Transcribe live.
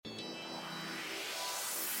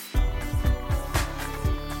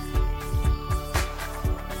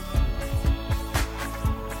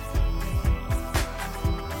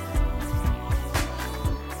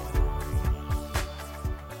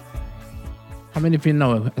How many of you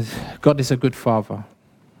know God is a good father?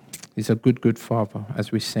 He's a good, good father,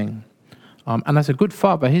 as we sing. And as a good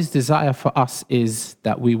father, his desire for us is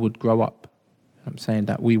that we would grow up. I'm saying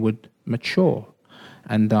that we would mature.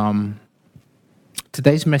 And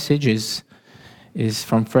today's message is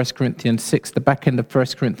from 1 Corinthians 6, the back end of 1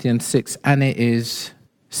 Corinthians 6, and it is,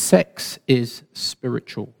 sex is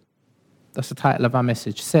spiritual. That's the title of our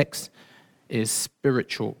message. Sex is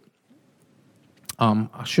spiritual.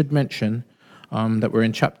 I should mention that we're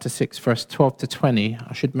in chapter 6, verse 12 to 20.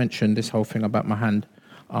 I should mention this whole thing about my hand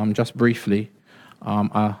just briefly.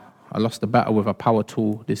 I lost a battle with a power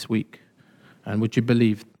tool this week. And would you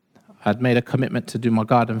believe I'd made a commitment to do my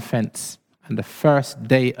garden fence. And the first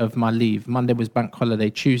day of my leave, Monday was bank holiday,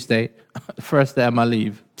 Tuesday, the first day of my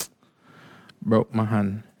leave, broke my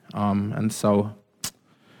hand. And so,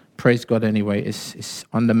 praise God anyway, it's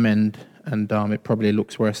on the mend, and it probably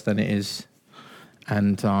looks worse than it is.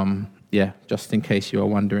 And yeah, just in case you are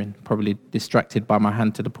wondering, probably distracted by my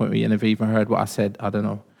hand to the point where you never even heard what I said. I don't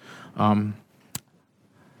know.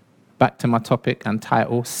 Back to my topic and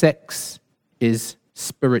title, sex is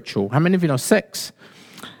spiritual. How many of you know sex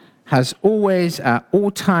has always, at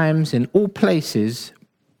all times, in all places,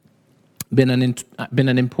 been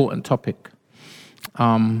an important topic?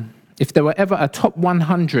 If there were ever a top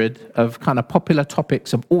 100 of kind of popular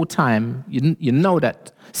topics of all time, you know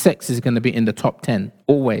that sex is going to be in the top 10,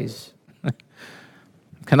 always.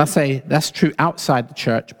 Can I say that's true outside the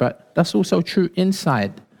church, but that's also true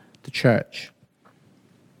inside the church.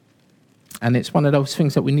 And it's one of those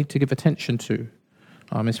things that we need to give attention to.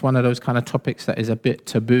 It's one of those kind of topics that is a bit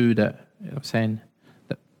taboo that, you know what I'm saying,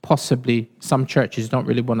 that possibly some churches don't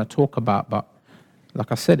really want to talk about. But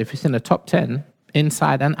like I said, if it's in the top 10,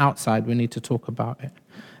 inside and outside, we need to talk about it.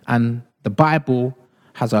 And the Bible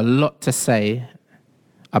has a lot to say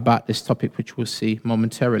about this topic, which we'll see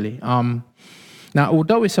momentarily. Now,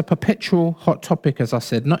 although it's a perpetual hot topic, as I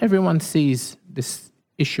said, not everyone sees this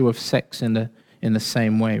issue of sex in the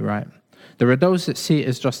same way, right? There are those that see it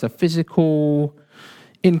as just a physical,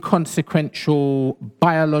 inconsequential,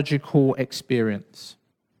 biological experience.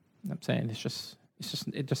 You know what I'm saying?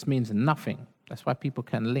 It just means nothing. That's why people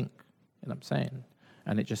can link. You know what I'm saying?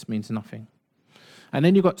 And it just means nothing. And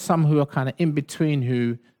then you've got some who are kind of in between,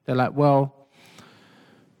 who they're like, well,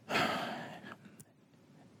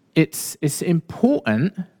 it's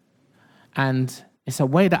important, and it's a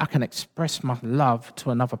way that I can express my love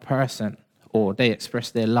to another person, or they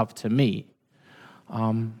express their love to me.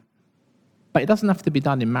 But it doesn't have to be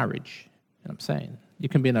done in marriage. You know what I'm saying? You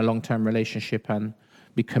can be in a long-term relationship and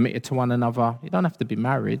be committed to one another. You don't have to be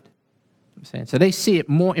married. I'm saying. So they see it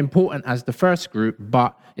more important as the first group,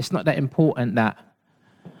 but it's not that important that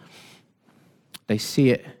they see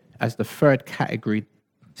it as the third category,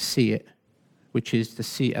 see it, which is to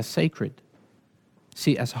see it as sacred,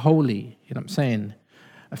 see it as holy. You know what I'm saying?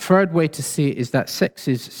 A third way to see it is that sex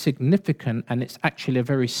is significant and it's actually a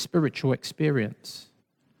very spiritual experience.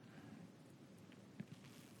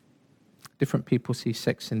 Different people see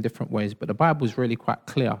sex in different ways, but the Bible is really quite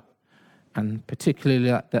clear. And particularly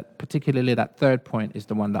that third point is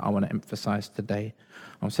the one that I want to emphasize today.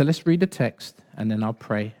 So let's read the text, and then I'll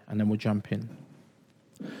pray, and then we'll jump in.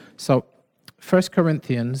 So 1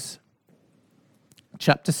 Corinthians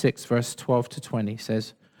chapter 6, verse 12 to 20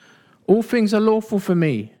 says, all things are lawful for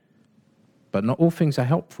me, but not all things are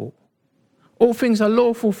helpful. All things are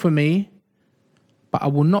lawful for me, but I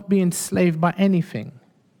will not be enslaved by anything.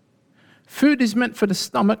 Food is meant for the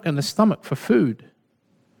stomach, and the stomach for food.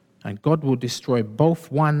 And God will destroy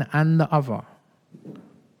both one and the other.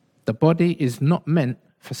 The body is not meant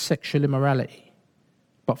for sexual immorality,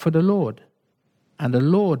 but for the Lord, and the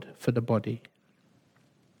Lord for the body.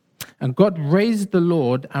 And God raised the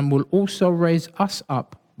Lord and will also raise us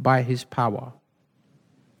up by his power.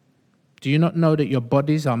 Do you not know that your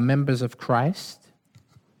bodies are members of Christ?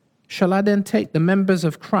 Shall I then take the members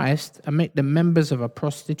of Christ and make them members of a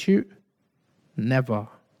prostitute? Never.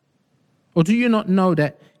 Or do you not know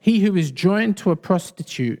that he who is joined to a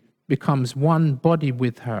prostitute becomes one body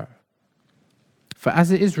with her? For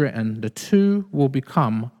as it is written, the two will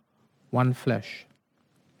become one flesh.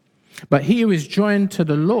 But he who is joined to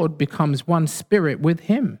the Lord becomes one spirit with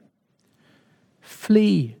him.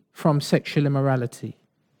 Flee from sexual immorality.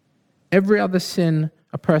 Every other sin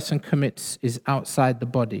a person commits is outside the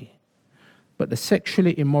body, but the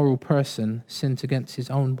sexually immoral person sins against his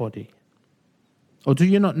own body. Or do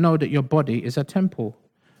you not know that your body is a temple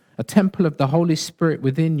of the Holy Spirit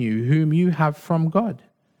within you, whom you have from God?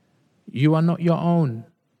 You are not your own,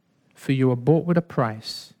 for you are bought with a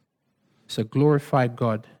price. So glorify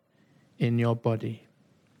God in your body.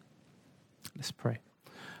 Let's pray.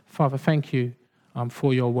 Father, thank you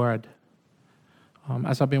for your word.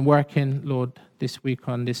 As I've been working, Lord, this week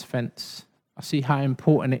on this fence, I see how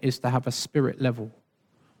important it is to have a spirit level,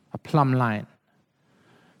 a plumb line,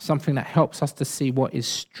 something that helps us to see what is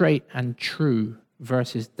straight and true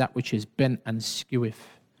versus that which is bent and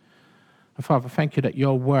skeweth. And Father, thank you that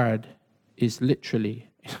your word is literally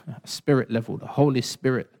a spirit level, the Holy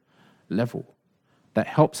Spirit level, that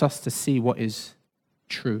helps us to see what is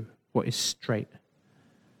true, what is straight.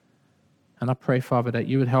 And I pray, Father, that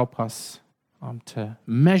you would help us to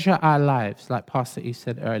measure our lives, like Pastor E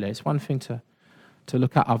said earlier. It's one thing to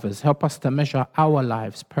look at others. Help us to measure our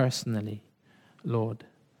lives personally, Lord,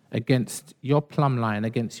 against your plumb line,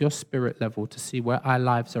 against your spirit level, to see where our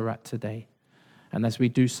lives are at today. And as we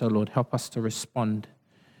do so, Lord, help us to respond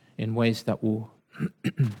in ways that will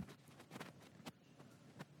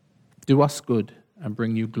do us good and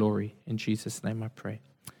bring you glory. In Jesus' name I pray.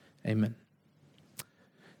 Amen.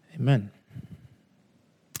 Amen.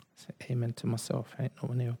 Say amen to myself. Ain't no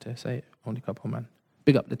one else to say it. Only a couple, man.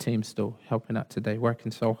 Big up the team still, helping out today,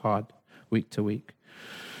 working so hard week to week.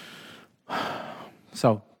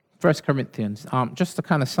 So, 1 Corinthians, just to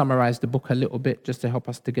kind of summarize the book a little bit, just to help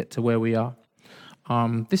us to get to where we are.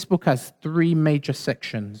 This book has 3 major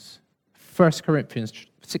sections. 1 Corinthians,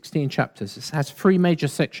 16 chapters. It has 3 major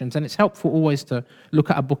sections, and it's helpful always to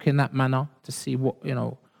look at a book in that manner to see what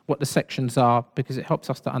the sections are, because it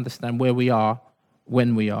helps us to understand where we are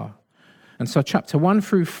when we are. And so chapter 1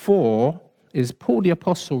 through 4 is Paul the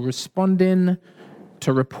Apostle responding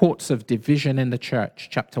to reports of division in the church,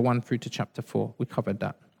 chapter 1 through to chapter 4. We covered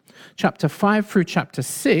that. Chapter 5 through chapter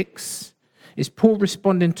 6 is Paul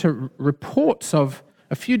responding to reports of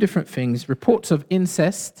a few different things, reports of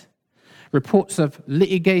incest, reports of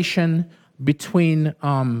litigation between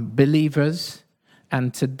believers.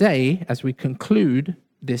 And today, as we conclude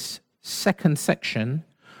this second section,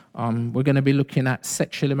 we're going to be looking at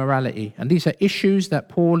sexual immorality. And these are issues that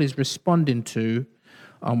Paul is responding to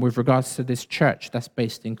with regards to this church that's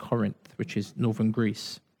based in Corinth, which is northern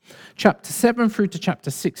Greece. Chapter 7 through to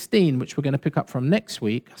chapter 16, which we're going to pick up from next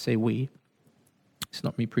week. I say we. It's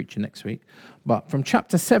not me preaching next week. But from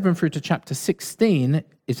chapter 7 through to chapter 16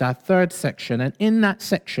 is our third section. And in that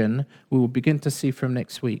section, we will begin to see from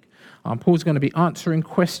next week. Paul's going to be answering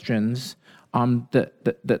questions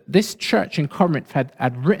that this church in Corinth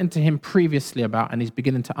had written to him previously about, and he's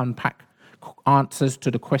beginning to unpack answers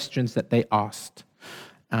to the questions that they asked.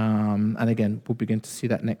 And again, we'll begin to see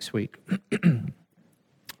that next week.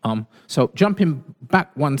 So jumping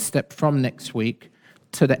back one step from next week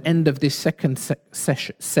to the end of this second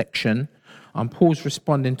section, Paul's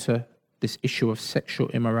responding to this issue of sexual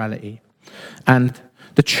immorality. And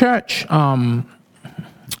the church,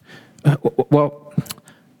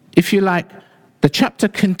 if you like, the chapter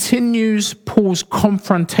continues Paul's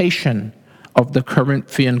confrontation of the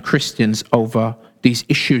Corinthian Christians over these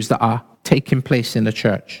issues that are taking place in the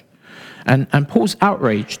church. And Paul's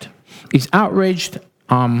outraged. He's outraged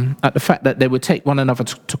at the fact that they would take one another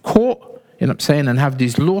to court, you know what I'm saying, and have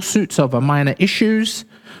these lawsuits over minor issues.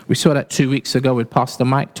 We saw that 2 weeks ago with Pastor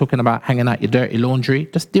Mike talking about hanging out your dirty laundry.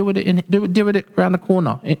 Just deal with it deal with it around the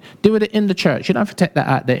corner. Deal with it in the church. You don't have to take that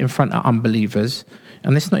out there in front of unbelievers.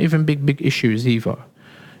 And it's not even big issues either.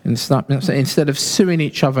 And it's not, instead of suing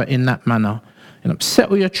each other in that manner,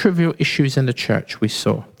 settle your trivial issues in the church, we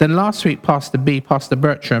saw. Then last week, Pastor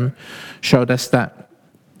Bertram, showed us that,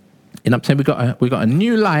 we got a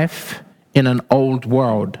new life in an old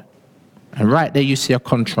world. And right there you see a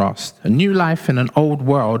contrast. A new life in an old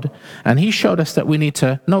world. And he showed us that we need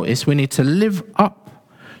to live up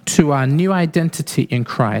to our new identity in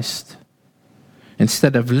Christ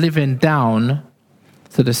instead of living down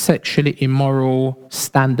to the sexually immoral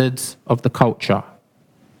standards of the culture.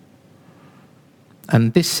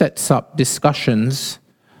 And this sets up discussions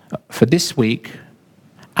for this week,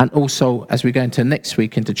 and also as we go into next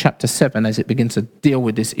week, into chapter 7, as it begins to deal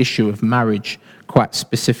with this issue of marriage quite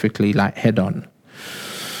specifically, like head on.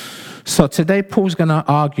 So today Paul's going to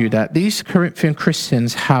argue that these Corinthian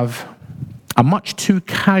Christians have a much too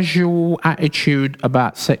casual attitude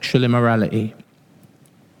about sexual immorality.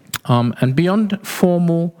 And beyond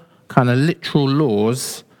formal kind of literal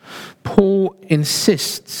laws, Paul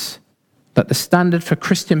insists that the standard for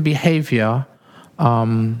Christian behavior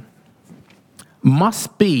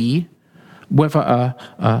must be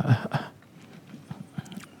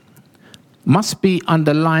must be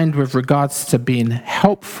underlined with regards to being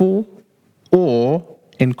helpful, or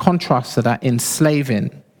in contrast to that, enslaving. You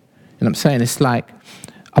know what I'm saying? It's like,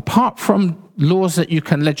 apart from laws that you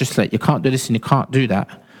can legislate, you can't do this and you can't do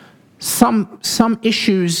that. Some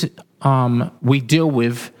issues we deal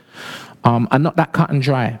with are not that cut and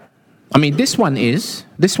dry. I mean, this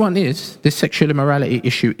sexual immorality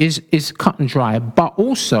issue is cut and dry, but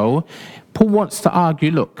also Paul wants to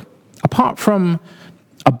argue, look, apart from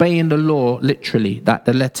obeying the law literally, that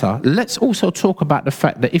the letter, let's also talk about the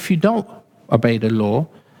fact that if you don't obey the law,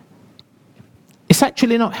 it's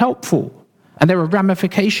actually not helpful. And there are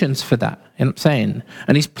ramifications for that, you know what I'm saying?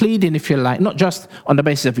 And he's pleading, if you like, not just on the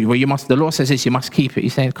basis of, well, the law says this, you must keep it.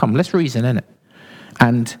 He's saying, come, let's reason, innit?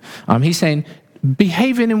 And he's saying,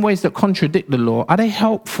 behaving in ways that contradict the law, are they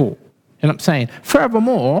helpful? You know what I'm saying?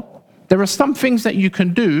 Furthermore, there are some things that you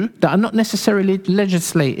can do that are not necessarily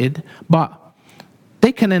legislated, but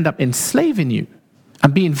they can end up enslaving you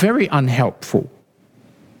and being very unhelpful.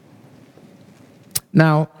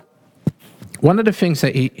 Now, one of the things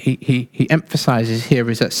that he emphasizes here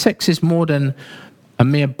is that sex is more than a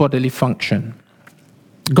mere bodily function.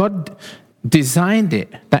 God designed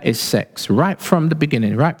it, that is sex, right from the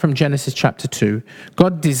beginning, right from Genesis chapter 2.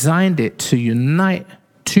 God designed it to unite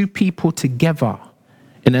two people together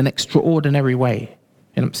in an extraordinary way.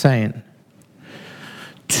 You know what I'm saying?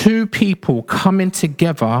 Two people coming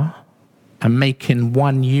together and making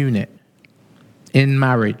one unit in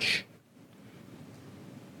marriage.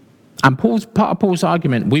 And part of Paul's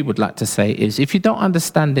argument, we would like to say, is if you don't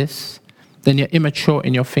understand this, then you're immature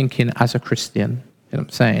in your thinking as a Christian. You know what I'm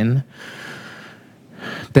saying?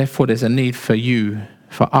 Therefore, there's a need for you,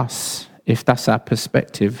 for us, if that's our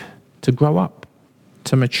perspective, to grow up,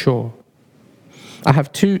 to mature. I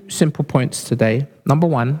have two simple points today. Number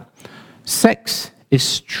one, sex is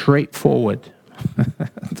straightforward.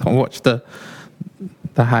 Don't watch the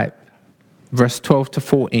hype. Verse 12 to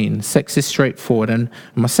 14, sex is straightforward. And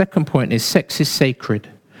my second point is sex is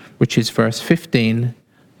sacred, which is verse 15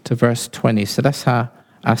 to verse 20. So that's how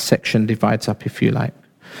our section divides up, if you like.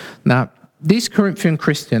 Now, these Corinthian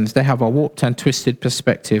Christians, they have a warped and twisted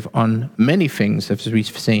perspective on many things, as we've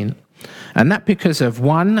seen. And that because of,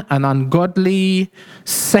 one, an ungodly,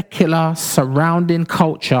 secular, surrounding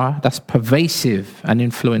culture that's pervasive and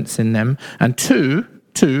influencing them. And two,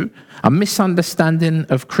 a misunderstanding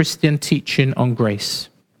of Christian teaching on grace.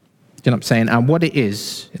 You know what I'm saying? And what it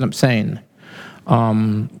is. You know what I'm saying?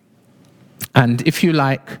 And if you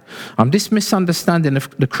like, this misunderstanding of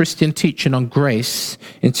the Christian teaching on grace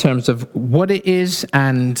in terms of what it is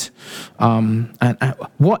and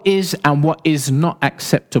what is not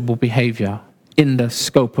acceptable behavior in the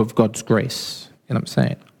scope of God's grace. You know what I'm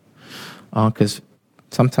saying? Because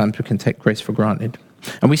sometimes we can take grace for granted.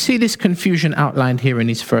 And we see this confusion outlined here in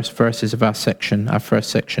these first verses of our first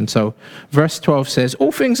section. So verse 12 says,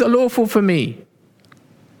 all things are lawful for me,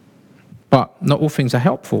 but not all things are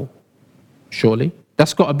helpful. Surely.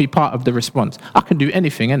 That's got to be part of the response. I can do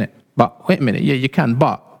anything, innit? But wait a minute, yeah, you can,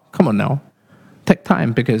 but come on now. Take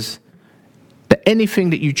time, because anything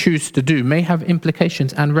that you choose to do may have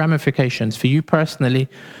implications and ramifications for you personally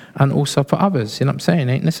and also for others. You know what I'm saying?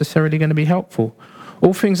 It ain't necessarily going to be helpful.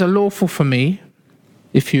 All things are lawful for me,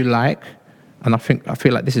 if you like, and I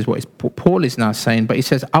feel like this is what Paul is now saying, but he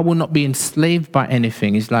says, I will not be enslaved by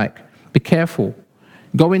anything. He's like, be careful.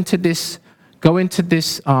 Go into this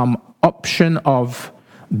option of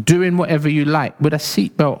doing whatever you like with a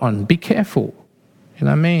seatbelt on. Be careful. You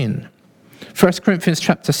know what I mean? 1 Corinthians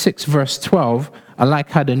chapter 6, verse 12, I like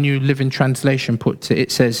how the New Living Translation puts it.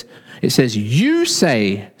 It says, you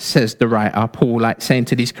say, says the writer, Paul, like saying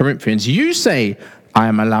to these Corinthians, you say, I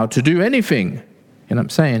am allowed to do anything. You know what I'm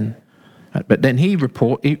saying? But then he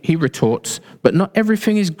retorts, but not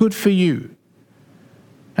everything is good for you.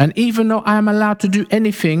 And even though I am allowed to do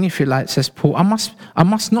anything, if you like, says Paul, I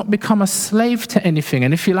must not become a slave to anything.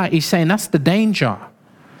 And if you like, he's saying that's the danger. You know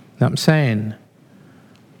what I'm saying?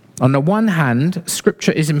 On the one hand,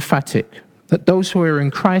 Scripture is emphatic that those who are in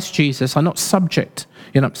Christ Jesus are not subject,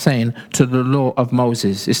 you know what I'm saying, to the law of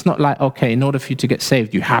Moses. It's not like, okay, in order for you to get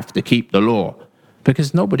saved, you have to keep the law.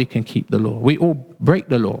 Because nobody can keep the law. We all break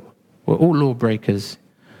the law. We're all lawbreakers.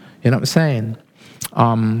 You know what I'm saying?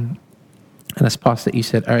 And as Pastor E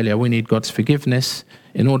said earlier, we need God's forgiveness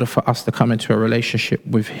in order for us to come into a relationship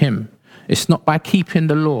with Him. It's not by keeping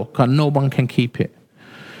the law, because no one can keep it.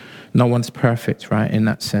 No one's perfect, right, in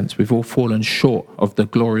that sense. We've all fallen short of the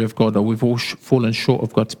glory of God, or we've all fallen short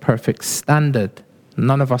of God's perfect standard.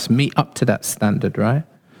 None of us meet up to that standard, right?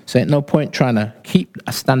 So ain't no point trying to keep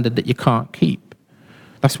a standard that you can't keep.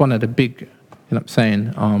 That's one of the big, you know what I'm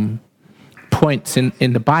saying, points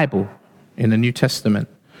in the Bible, in the New Testament.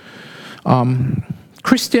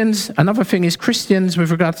 Christians, another thing is Christians,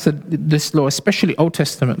 with regards to this law, especially Old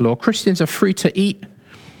Testament law, Christians are free to eat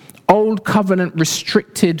old covenant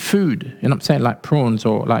restricted food, you know what I'm saying, like prawns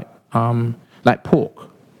or like pork.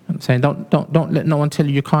 I'm saying don't let no one tell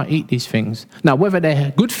you you can't eat these things. Now, whether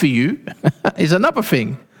they're good for you is another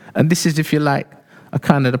thing. And this is, if you like, a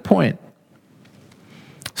kind of the point.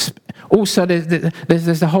 Also,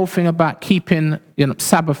 there's the whole thing about keeping,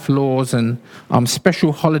 Sabbath laws and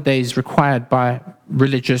special holidays required by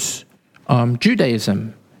religious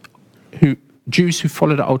Judaism, Jews who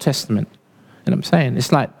follow the Old Testament. You know what I'm saying?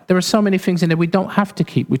 It's like there are so many things in there we don't have to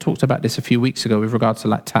keep. We talked about this a few weeks ago with regards to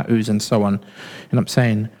like tattoos and so on. You know what I'm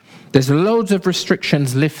saying? There's loads of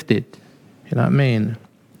restrictions lifted. You know what I mean?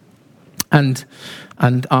 And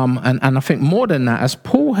I think more than that, as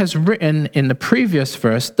Paul has written in the previous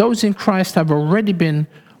verse, those in Christ have already been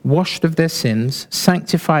washed of their sins,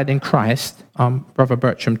 sanctified in Christ, Brother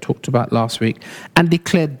Bertram talked about last week, and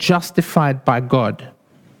declared justified by God.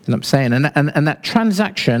 You know what I'm saying? And that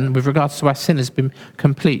transaction with regards to our sin has been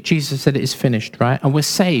complete. Jesus said it is finished, right? And we're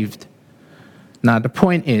saved. Now, the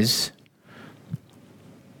point is,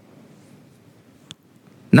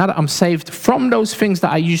 now that I'm saved from those things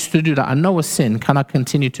that I used to do that I know are sin, can I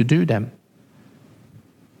continue to do them? You know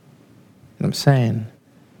what I'm saying?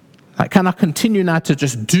 Like, can I continue now to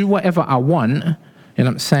just do whatever I want? You know what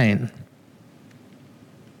I'm saying?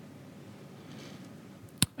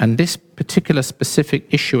 And this particular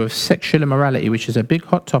specific issue of sexual immorality, which is a big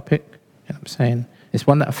hot topic, you know what I'm saying, it's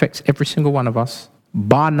one that affects every single one of us,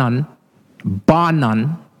 bar none.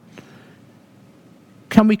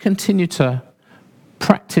 Can we continue to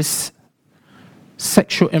practice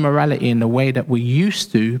sexual immorality in the way that we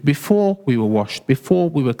used to before we were washed, before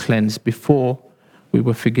we were cleansed, before we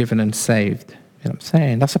were forgiven and saved? You know what I'm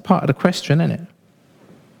saying? That's a part of the question, isn't it?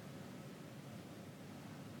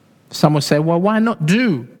 Some will say, well, why not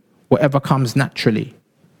do whatever comes naturally?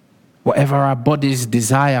 Whatever our bodies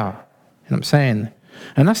desire. You know what I'm saying?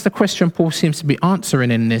 And that's the question Paul seems to be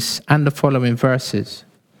answering in this and the following verses.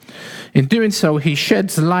 In doing so, he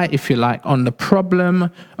sheds light, if you like, on the problem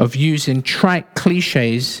of using trite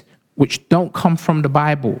cliches which don't come from the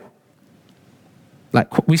Bible. Like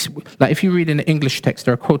if you read in the English text,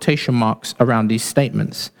 there are quotation marks around these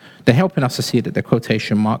statements. They're helping us to see that they're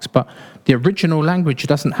quotation marks, but the original language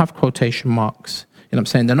doesn't have quotation marks. You know what I'm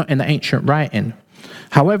saying? They're not in the ancient writing.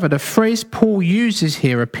 However, the phrase Paul uses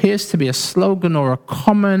here appears to be a slogan or a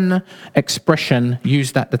common expression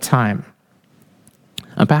used at the time.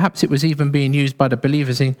 And perhaps it was even being used by the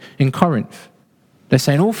believers in Corinth. They're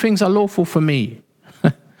saying, all things are lawful for me.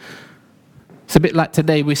 It's a bit like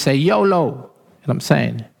today we say, YOLO. You know what I'm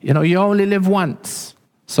saying? You only live once.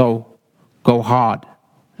 So go hard. You know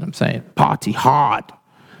what I'm saying? Party hard.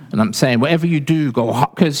 And I'm saying, whatever you do, go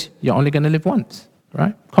hard, because you're only going to live once,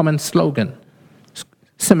 right? Common slogan.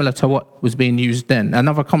 Similar to what was being used then.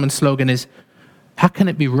 Another common slogan is, how can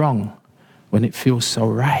it be wrong when it feels so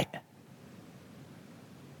right?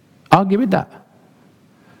 I'll give it that.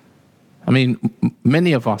 I mean,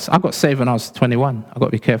 many of us, I got saved when I was 21. I've got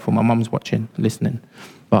to be careful. My mum's watching, listening.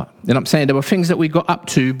 But, you know what I'm saying? There were things that we got up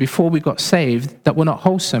to before we got saved that were not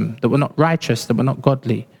wholesome, that were not righteous, that were not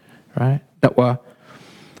godly, right? That were...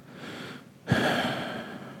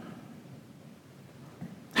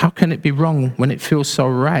 How can it be wrong when it feels so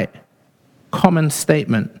right? Common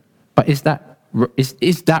statement. But is that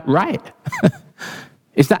right?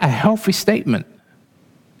 Is that a healthy statement?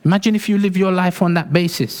 Imagine if you live your life on that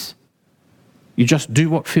basis. You just do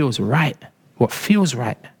what feels right. What feels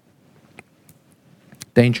right.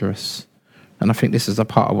 Dangerous. And I think this is a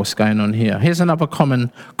part of what's going on here. Here's another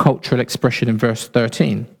common cultural expression in verse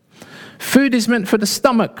 13. Food is meant for the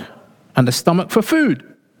stomach, and the stomach for food. You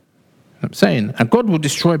know what I'm saying? And God will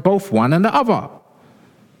destroy both one and the other.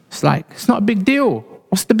 It's like, it's not a big deal.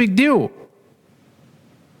 What's the big deal?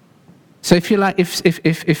 So if you like,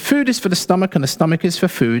 if food is for the stomach and the stomach is for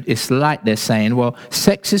food, it's like they're saying, well,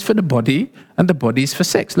 sex is for the body and the body is for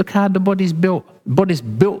sex. Look how the body's built. The body's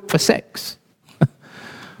built for sex.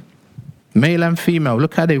 Male and female,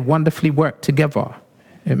 look how they wonderfully work together.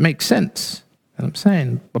 It makes sense. You know what I'm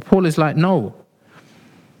saying? But Paul is like, no.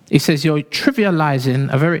 He says you're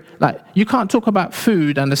trivializing a very, like, you can't talk about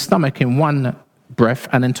food and the stomach in one breath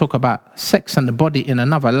and then talk about sex and the body in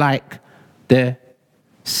another, like they're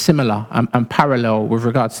similar and parallel with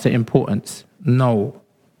regards to importance. No.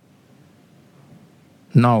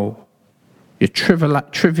 You're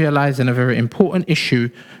trivializing a very important issue.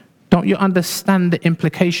 Don't you understand the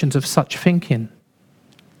implications of such thinking?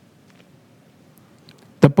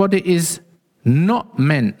 The body is not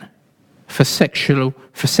meant for sexual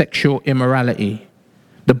immorality.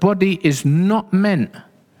 The body is not meant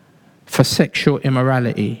for sexual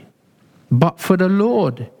immorality, but for the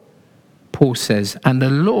Lord. Paul says, and the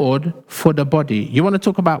Lord for the body. You want to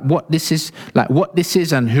talk about what this is, like what this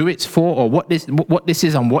is and who it's for, or what this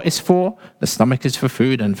is and what it's for? The stomach is for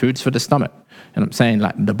food and food's for the stomach. And I'm saying,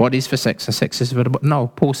 like, the body's for sex and sex is for the body. No,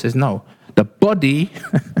 Paul says no. The body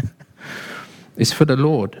is for the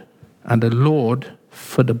Lord, and the Lord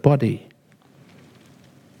for the body.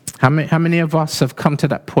 How many of us have come to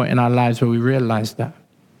that point in our lives where we realize that?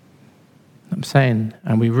 I'm saying,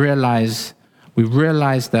 and we realize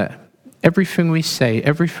that everything we say,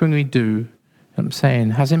 everything we do, I'm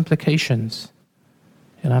saying, has implications.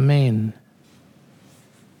 You know what I mean?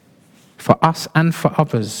 For us and for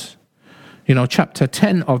others. You know, chapter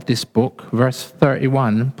 10 of this book, verse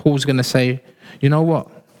 31, Paul's going to say, you know what?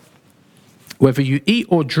 Whether you eat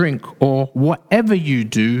or drink or whatever you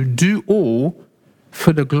do, do all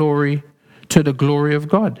to the glory of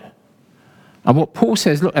God. And what Paul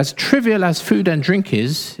says, look, as trivial as food and drink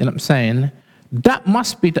is, you know what I'm saying, that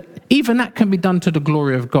must be, even that can be done to the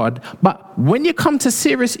glory of God. But when you come to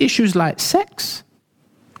serious issues like sex,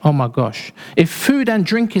 oh my gosh, if food and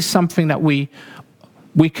drink is something that we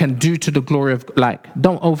can do to the glory of, like,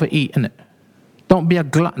 don't overeat, innit? Don't be a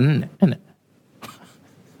glutton, innit?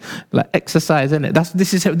 Like exercise,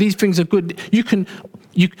 innit? These things are good. You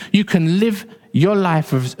can live your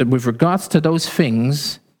life with regards to those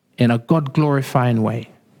things in a God-glorifying way.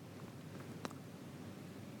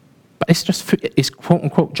 But it's quote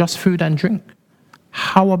unquote just food and drink.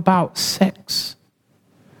 How about sex?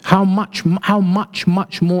 How much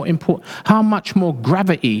more important? How much more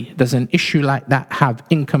gravity does an issue like that have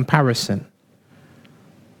in comparison?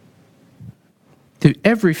 Do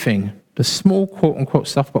everything, the small quote unquote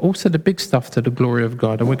stuff, but also the big stuff, to the glory of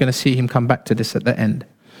God. And we're going to see him come back to this at the end.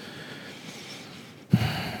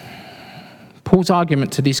 Paul's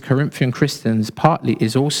argument to these Corinthian Christians partly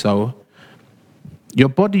is also, your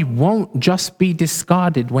body won't just be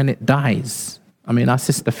discarded when it dies. I mean, our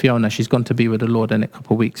sister Fiona, she's gone to be with the Lord a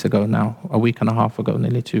couple of weeks ago now, a week and a half ago,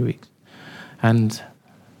 nearly 2 weeks. And,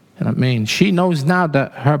 you know what I mean? She knows now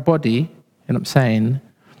that her body, you know what I'm saying,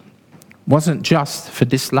 wasn't just for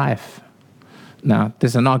this life. Now,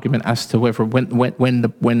 there's an argument as to whether when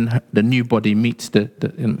the new body meets the you know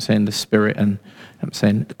what I'm saying, the spirit, and you know what I'm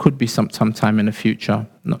saying, it could be sometime in the future,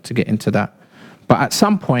 not to get into that. But at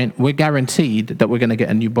some point, we're guaranteed that we're going to get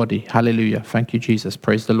a new body. Hallelujah. Thank you, Jesus.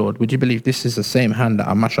 Praise the Lord. Would you believe this is the same hand that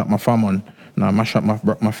I mash up my thumb on? No, I mash up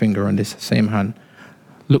my finger on this same hand.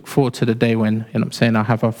 Look forward to the day when, you know what I'm saying, I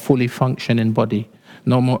have a fully functioning body.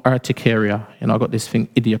 No more urticaria. You know, I got this thing,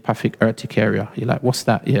 idiopathic urticaria. You're like, what's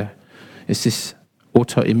that? Yeah. It's this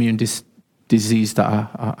autoimmune disease that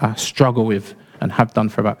I struggle with and have done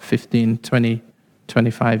for about 15, 20,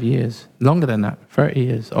 25 years. Longer than that, 30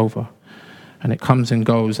 years over. And it comes and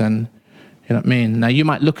goes, and you know what I mean? Now, you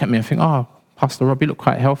might look at me and think, oh, Pastor Rob, you look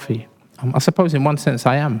quite healthy. I suppose in one sense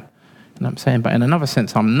I am, you know what I'm saying? But in another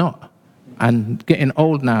sense, I'm not. And getting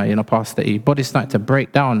old now, you know, Pastor E, body's starting to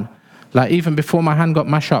break down. Like, even before my hand got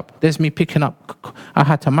mashed up, there's me picking up, I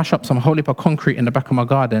had to mash up some whole heap of concrete in the back of my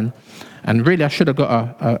garden. And really, I should have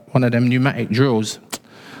got one of them pneumatic drills.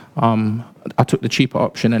 I took the cheaper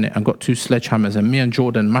option in it and got 2 sledgehammers. And me and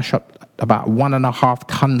Jordan mash up about 1.5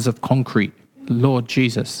 tons of concrete. Lord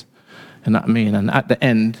Jesus. You know what I mean? And at the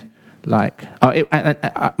end, like,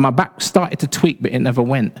 my back started to tweak, but it never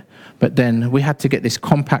went. But then we had to get this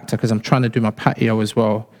compactor because I'm trying to do my patio as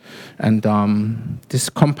well. And this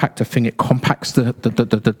compactor thing, it compacts the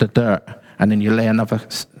dirt. And then you lay another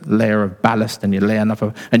layer of ballast, and you lay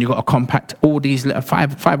another, and you got to compact all these little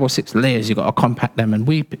 5 or 6 layers. You got to compact them. And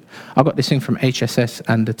I got this thing from HSS,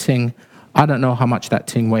 and the thing, I don't know how much that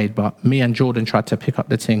thing weighed, but me and Jordan tried to pick up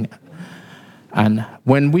the thing. And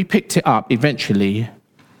when we picked it up, eventually,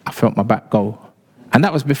 I felt my back go. And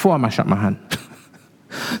that was before I mashed up my hand.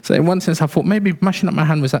 So in one sense, I thought maybe mashing up my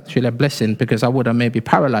hand was actually a blessing, because I would have maybe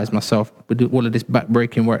paralyzed myself with all of this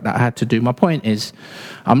back-breaking work that I had to do. My point is,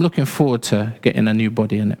 I'm looking forward to getting a new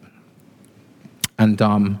body in it.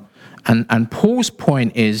 And Paul's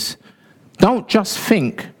point is, don't just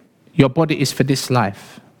think your body is for this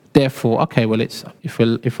life. Therefore, okay, well, it's if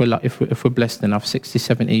we're blessed enough, 60,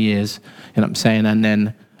 70 years, you know what I'm saying, and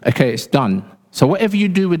then, okay, it's done. So whatever you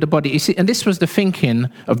do with the body, you see, and this was the thinking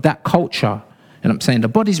of that culture, you know what I'm saying, the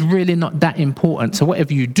body's really not that important. So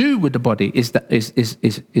whatever you do with the body is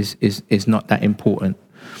not that important.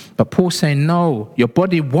 But Paul's saying, no, your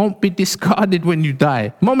body won't be discarded when you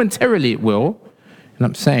die. Momentarily it will, you know what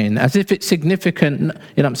I'm saying, as if it's significant, you know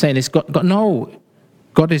what I'm saying, it's got no.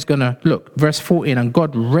 God is going to, look, verse 14, and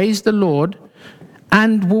God raised the Lord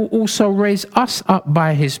and will also raise us up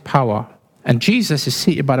by his power. And Jesus is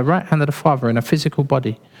seated by the right hand of the Father in a physical body.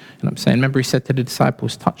 You know what I'm saying? Remember, he said to the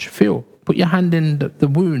disciples, touch, feel, Put your hand in the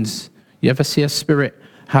wounds. You ever see a spirit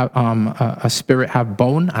have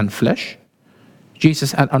bone and flesh?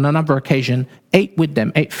 Jesus, on another occasion, ate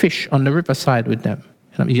fish on the riverside with them.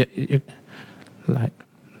 He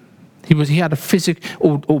had a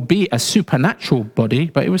physical, albeit a supernatural body,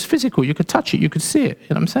 but it was physical. You could touch it, you could see it.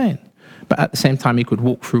 You know what I'm saying? But at the same time, he could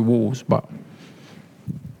walk through walls. But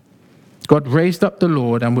God raised up the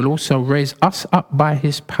Lord and will also raise us up by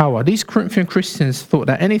his power. These Corinthian Christians thought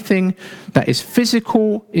that anything that is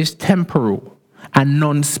physical is temporal and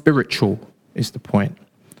non-spiritual is the point.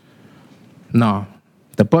 No,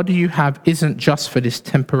 the body you have isn't just for this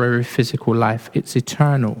temporary physical life. It's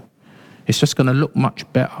eternal. It's just going to look much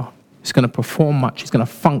better. It's going to perform much. It's going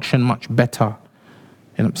to function much better.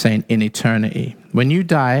 You know what I'm saying? In eternity. When you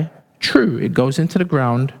die, true, it goes into the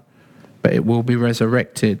ground, but it will be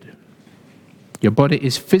resurrected. Your body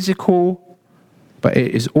is physical, but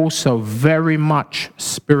it is also very much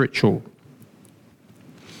spiritual.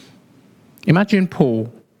 Imagine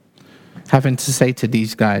Paul having to say to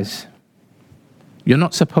these guys, you're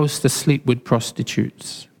not supposed to sleep with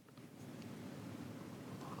prostitutes.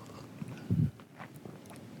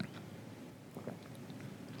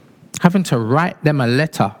 Having to write them a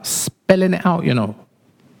letter, spelling it out,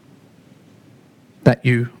 that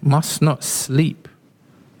you must not sleep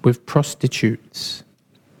with prostitutes.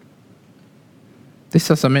 This,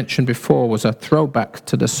 as I mentioned before, was a throwback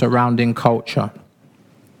to the surrounding culture.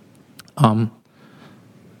 Sam,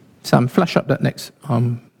 flash up that next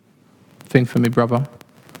thing for me, brother.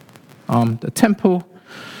 The temple.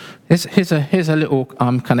 Here's a little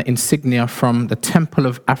kind of insignia from the temple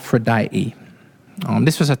of Aphrodite.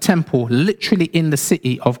 This was a temple literally in the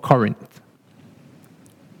city of Corinth.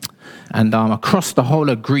 And across the whole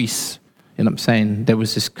of Greece, you know what I'm saying, there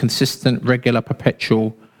was this consistent, regular,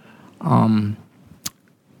 perpetual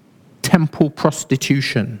temple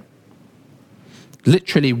prostitution.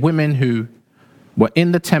 Literally women who were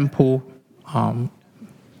in the temple, you know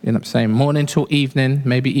what I'm saying, morning till evening,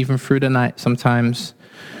 maybe even through the night sometimes,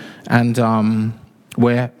 and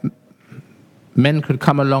where men could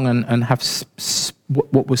come along and have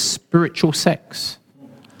what was spiritual sex.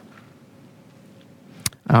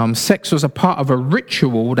 Sex was a part of a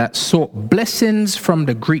ritual that sought blessings from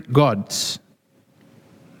the Greek gods.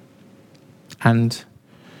 And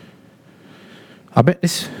I bet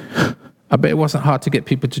it wasn't hard to get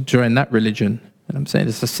people to join that religion. You know what I'm saying?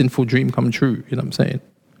 It's a sinful dream come true. You know what I'm saying?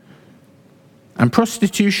 And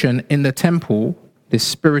prostitution in the temple, this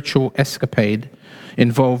spiritual escapade,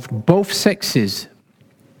 involved both sexes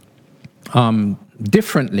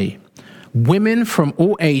differently. Women from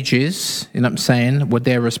all ages, you know what I'm saying, were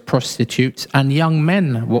there as prostitutes, and young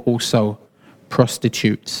men were also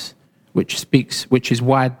prostitutes, which is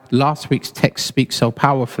why last week's text speaks so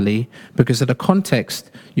powerfully, because of the context.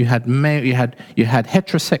 You had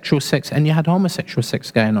heterosexual sex and you had homosexual sex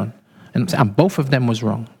going on, and both of them was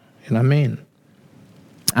wrong. You know what I mean?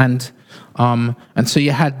 And so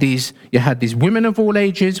you had these women of all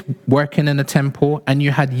ages working in the temple, and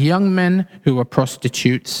you had young men who were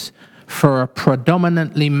prostitutes for a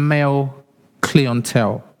predominantly male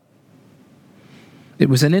clientele. It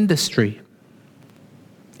was an industry,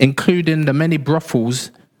 including the many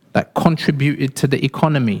brothels that contributed to the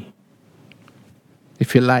economy.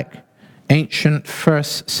 If you like, ancient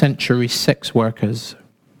first century sex workers.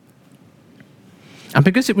 And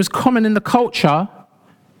because it was common in the culture,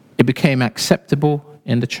 it became acceptable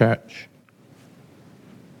in the church.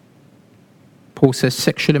 Paul says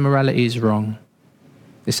sexual immorality is wrong.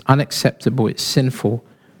 It's unacceptable, it's sinful,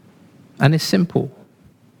 and it's simple.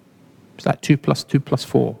 It's like 2 + 2 +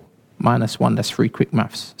 4 - 1, that's 3 quick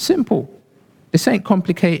maths. Simple. This ain't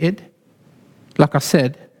complicated. Like I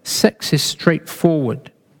said, sex is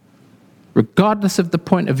straightforward. Regardless of the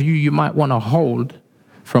point of view you might want to hold,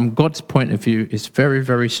 from God's point of view, it's very,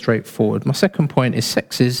 very straightforward. My second point is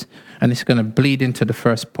sex is, and it's going to bleed into the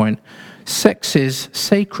first point, sex is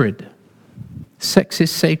sacred. Sex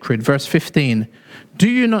is sacred. Verse 15, do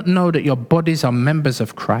you not know that your bodies are members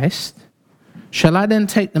of Christ? Shall I then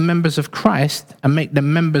take the members of Christ and make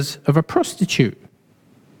them members of a prostitute?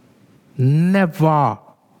 Never,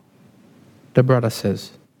 the brother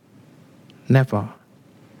says. Never.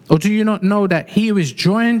 Or do you not know that he who is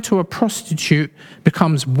joined to a prostitute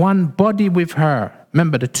becomes one body with her?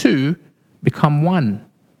 Remember, the two become one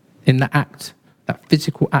in the act, that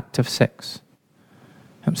physical act of sex.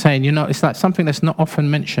 I'm saying, it's like something that's not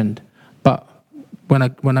often mentioned, but when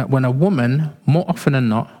a woman, more often than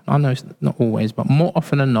not, I know it's not always, but more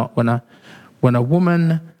often than not, when a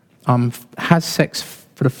woman has sex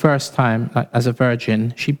for the first time, like as a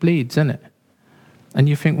virgin, she bleeds, isn't it? And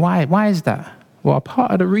you think, why? Why is that? Well, a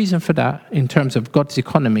part of the reason for that, in terms of God's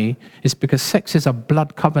economy, is because sex is a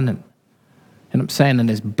blood covenant. You know what I'm saying? And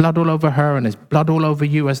there's blood all over her, and there's blood all over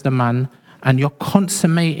you as the man, and you're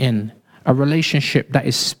consummating a relationship that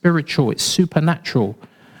is spiritual, it's supernatural,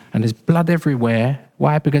 and there's blood everywhere.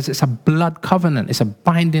 Why? Because it's a blood covenant, it's a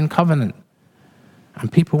binding covenant.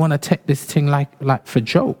 And people want to take this thing like for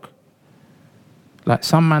joke. Like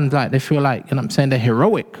some man, like they feel like, you know what I'm saying, they're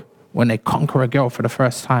heroic when they conquer a girl for the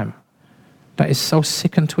first time. That is so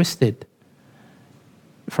sick and twisted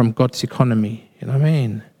from God's economy. You know what I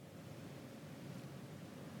mean?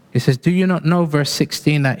 He says, do you not know, verse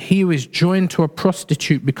 16, that he who is joined to a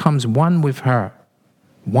prostitute becomes one with her?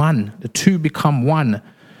 One. The two become one.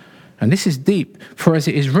 And this is deep. For as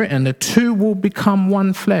it is written, the two will become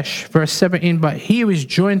one flesh. Verse 17, but he who is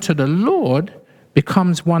joined to the Lord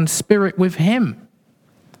becomes one spirit with him.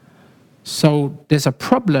 So there's a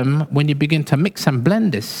problem when you begin to mix and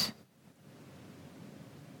blend this.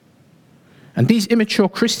 And these immature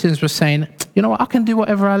Christians were saying, you know what, I can do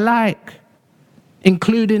whatever I like,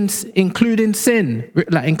 including sin.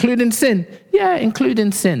 Like, including sin? Yeah,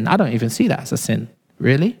 including sin. I don't even see that as a sin.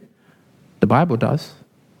 Really? The Bible does.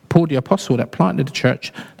 Paul the apostle that planted the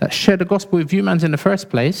church, that shared the gospel with humans in the first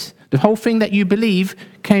place, the whole thing that you believe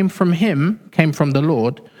came from him, came from the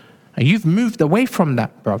Lord, and you've moved away from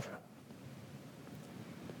that, brother.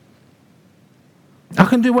 I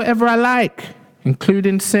can do whatever I like,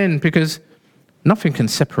 including sin, because nothing can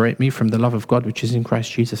separate me from the love of God, which is in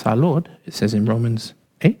Christ Jesus our Lord, it says in Romans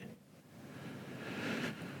 8.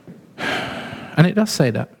 And it does say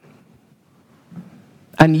that.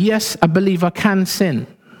 And yes, a believer can sin.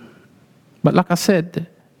 But like I said,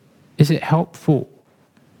 is it helpful?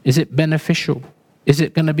 Is it beneficial? Is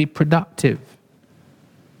it going to be productive?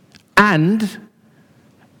 And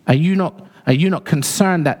are you not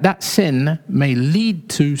concerned that that sin may lead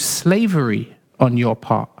to slavery on your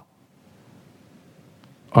part?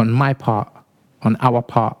 On my part, on our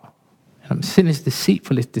part. Sin is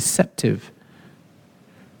deceitful, it's deceptive.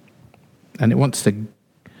 And it wants to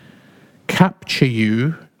capture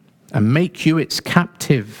you and make you its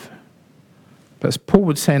captive. But as Paul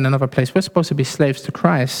would say in another place, we're supposed to be slaves to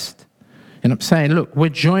Christ. And I'm saying, look, we're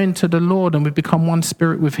joined to the Lord and we become one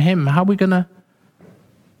spirit with him. How are we going to?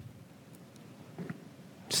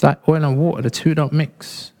 It's like oil and water, the two don't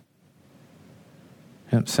mix.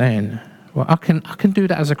 You know what I'm saying? Well, I can do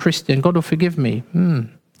that as a Christian. God will forgive me.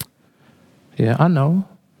 Yeah, I know. You know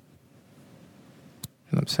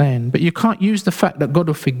what I'm saying? But you can't use the fact that God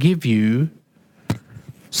will forgive you,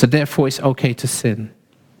 so therefore it's okay to sin.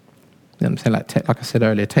 You know what I'm saying? Like I said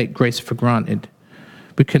earlier, take grace for granted.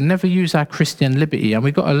 We can never use our Christian liberty, and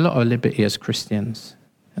we've got a lot of liberty as Christians.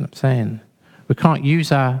 You know what I'm saying? We can't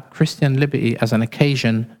use our Christian liberty as an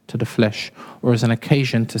occasion to the flesh or as an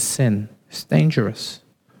occasion to sin. It's dangerous.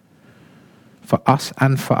 For us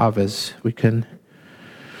and for others, we can,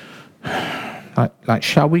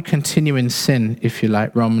 shall we continue in sin, if you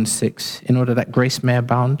like, Romans 6, in order that grace may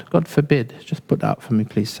abound? God forbid. Just put that up for me,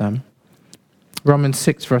 please, Sam. Romans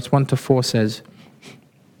 6, verse 1-4 says,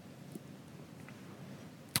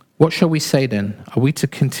 what shall we say then? Are we to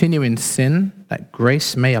continue in sin that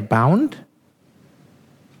grace may abound?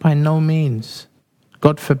 By no means.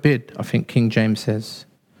 God forbid, I think King James says.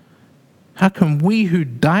 How can we who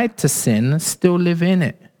died to sin still live in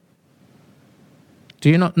it? Do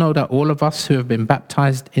you not know that all of us who have been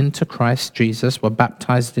baptized into Christ Jesus were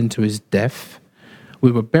baptized into his death?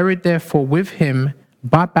 We were buried therefore with him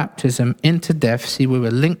by baptism into death. See, we were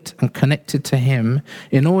linked and connected to him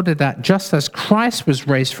in order that just as Christ was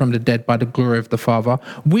raised from the dead by the glory of the Father,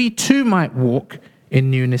 we too might walk in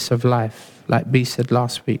newness of life. Like B said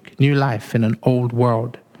last week, new life in an old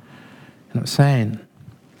world. You know what I'm saying?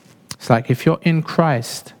 It's like if you're in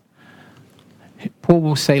Christ, Paul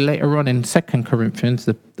will say later on in 2 Corinthians,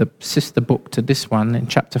 the sister book to this one, in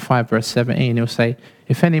chapter 5, verse 17, he'll say,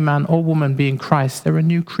 if any man or woman be in Christ, they're a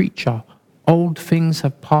new creature. Old things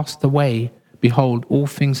have passed away. Behold, all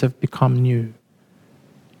things have become new.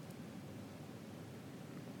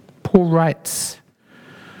 Paul writes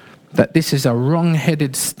that this is a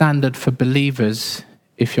wrong-headed standard for believers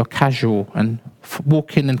if you're casual and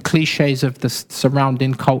walking in cliches of the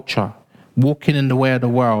surrounding culture, walking in the way of the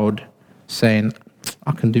world, saying,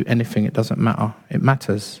 I can do anything, it doesn't matter. It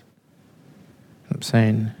matters. I'm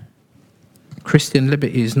saying Christian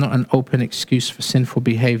liberty is not an open excuse for sinful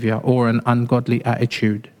behavior or an ungodly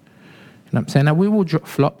attitude. And I'm saying, now we will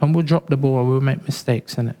flop and we'll drop the ball and we'll make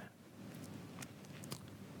mistakes, innit?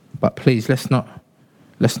 But please, let's not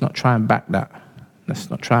try and back that.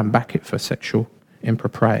 Let's not try and back it for sexual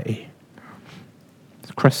impropriety.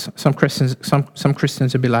 Some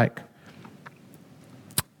Christians will be like,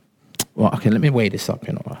 well, okay, let me weigh this up,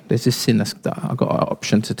 There's this sin that I got an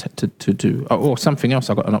option to do, or something else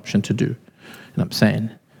I got an option to do. You know what I'm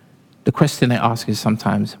saying? The question they ask is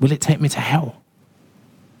sometimes, will it take me to hell?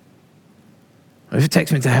 If it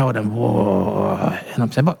takes me to hell, then whoa. And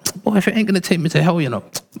I'm saying, but boy, if it ain't going to take me to hell,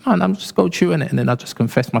 man, I'm just go chewing it. And then I'll just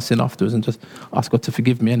confess my sin afterwards and just ask God to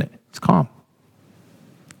forgive me, innit? It's calm.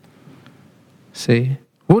 See?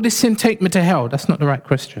 Will this sin take me to hell? That's not the right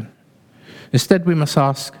question. Instead, we must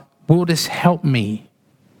ask, will this help me?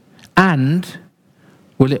 And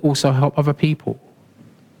will it also help other people?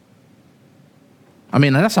 I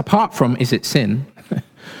mean, that's apart from, is it sin? You know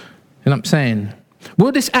what I'm saying?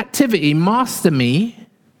 Will this activity master me?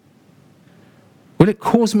 Will it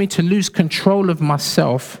cause me to lose control of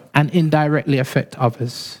myself and indirectly affect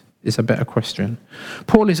others? Is a better question.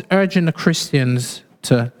 Paul is urging the Christians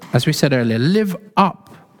to, as we said earlier, live up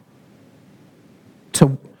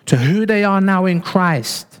to who they are now in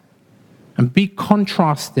Christ and be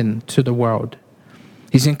contrasting to the world.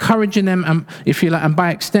 He's encouraging them, if you like, and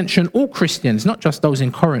by extension, all Christians, not just those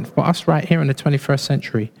in Corinth, but us right here in the 21st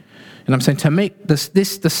century. And I'm saying to make this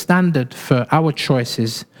the standard for our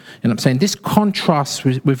choices. And I'm saying this contrasts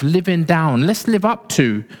with living down. Let's live up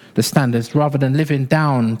to the standards rather than living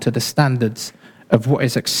down to the standards of what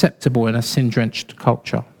is acceptable in a sin-drenched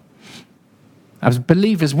culture. As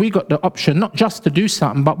believers, we got the option not just to do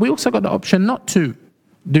something, but we also got the option not to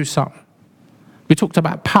do something. We talked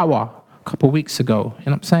about power a couple of weeks ago. You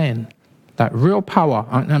know what I'm saying? That real power,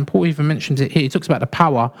 and Paul even mentions it here. He talks about the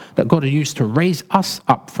power that God will use to raise us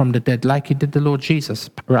up from the dead, like he did the Lord Jesus.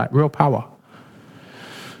 Right, real power.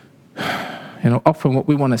 Often what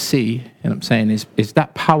we want to see, you know what I'm saying, is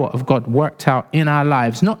that power of God worked out in our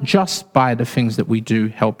lives, not just by the things that we do,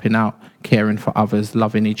 helping out, caring for others,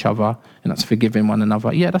 loving each other, and that's forgiving one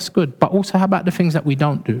another. Yeah, that's good. But also, how about the things that we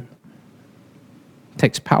don't do? It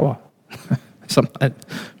takes power. Sometimes,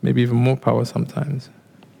 maybe even more power sometimes.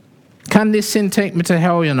 Can this sin take me to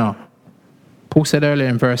hell, Paul said earlier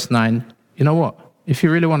in verse 9, you know what? If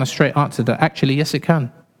you really want a straight answer to that, actually, yes, it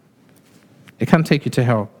can. It can take you to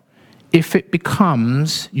hell. If it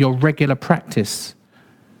becomes your regular practice.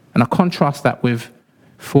 And I contrast that with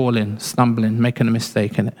falling, stumbling, making a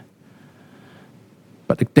mistake in it.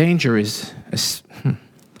 But the danger is this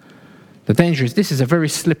is a very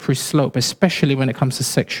slippery slope, especially when it comes to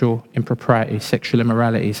sexual impropriety, sexual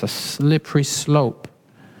immorality. It's a slippery slope.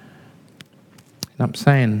 You know what I'm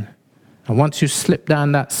saying? And once you slip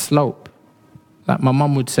down that slope, like my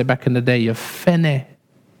mum would say back in the day, you're finny.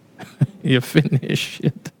 You're finished.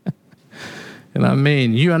 You know what I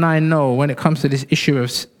mean? You and I know when it comes to this issue of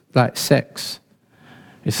like sex,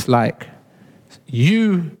 it's like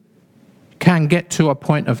you can get to a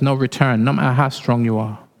point of no return, no matter how strong you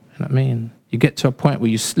are. You know what I mean? You get to a point where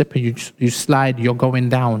you slip and you slide, you're going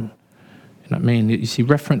down. You know what I mean? You see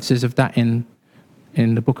references of that in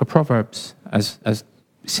the book of Proverbs, as it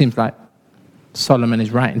seems like Solomon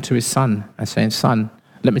is writing to his son and saying, son,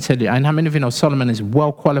 let me tell you, and how many of you know Solomon is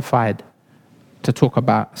well qualified to talk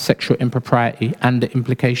about sexual impropriety and the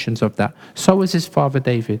implications of that. So was his father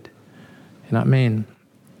David. You know what I mean?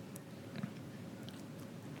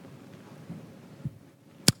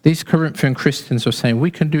 These Corinthian Christians were saying, we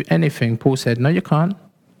can do anything. Paul said, no, you can't.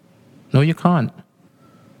 No, you can't.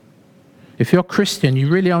 If you're Christian, you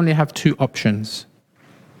really only have two options.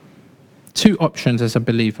 Two options as a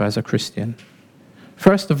believer, as a Christian.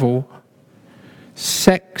 First of all,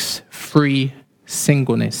 sex-free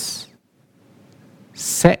singleness.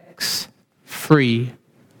 Sex-free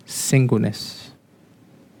singleness.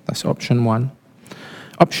 That's option one.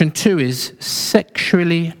 Option two is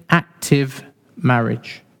sexually active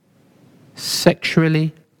marriage.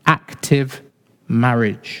 Sexually active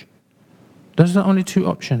marriage. Those are the only two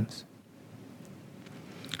options.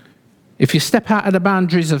 If you step out of the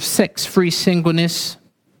boundaries of sex-free singleness,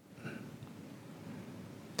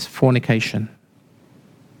 it's fornication.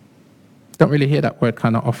 Don't really hear that word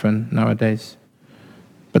kind of often nowadays.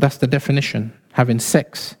 But that's the definition. Having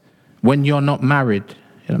sex when you're not married.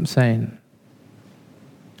 You know what I'm saying?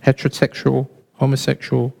 Heterosexual,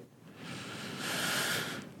 homosexual.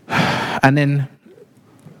 And then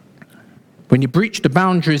when you breach the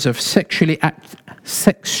boundaries of sexually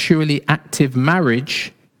active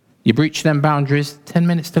marriage, you breach them boundaries, 10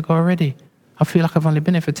 minutes to go already. I feel like I've only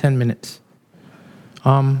been here for 10 minutes.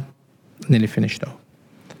 Nearly finished though.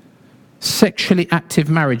 Sexually active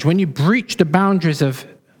marriage. When you breach the boundaries of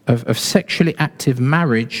sexually active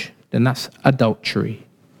marriage, then that's adultery.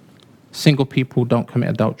 Single people don't commit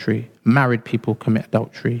adultery. Married people commit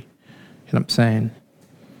adultery. You know what I'm saying?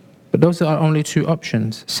 But those are only two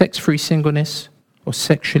options. Sex-free singleness or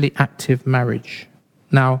sexually active marriage.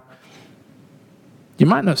 Now, You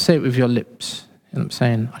might not say it with your lips. You know what I'm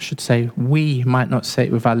saying? I should say we might not say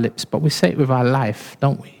it with our lips, but we say it with our life,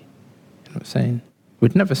 don't we? You know what I'm saying?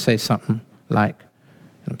 We'd never say something like, you know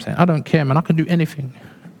what I'm saying, I don't care, man, I can do anything,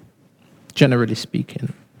 generally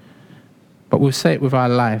speaking. But we'll say it with our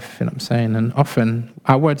life, you know what I'm saying? And often,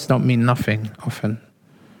 our words don't mean nothing, often.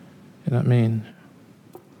 You know what I mean?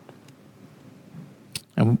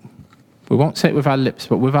 And we won't say it with our lips,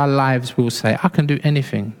 but with our lives, we'll say, I can do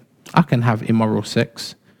anything. I can have immoral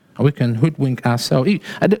sex. And we can hoodwink ourselves.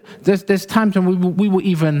 There's times when we will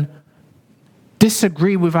even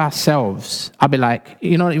disagree with ourselves. I'll be like,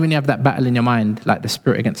 you know, when you have that battle in your mind, like the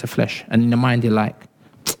spirit against the flesh, and in your mind you're like,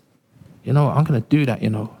 you know, I'm going to do that, you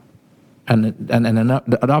know. And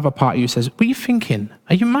the other part of you says, what are you thinking?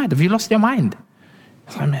 Are you mad? Have you lost your mind?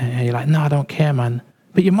 It's like, man, you're like, no, I don't care, man.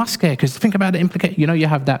 But you must care, because think about the implication. You know, you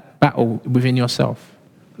have that battle within yourself.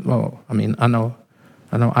 Well, I mean, I know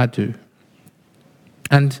I do.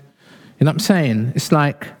 And, you know what I'm saying? It's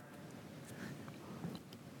like,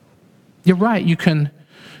 you're right, you can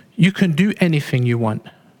do anything you want.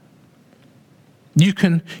 You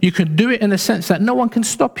can do it in the sense that no one can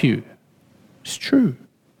stop you. It's true.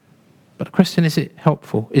 But the question, is it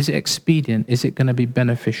helpful? Is it expedient? Is it going to be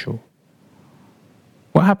beneficial?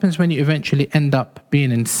 What happens when you eventually end up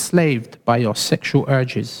being enslaved by your sexual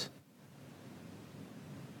urges?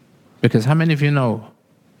 Because how many of you know,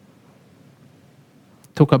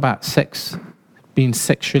 talk about sex, being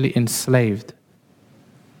sexually enslaved.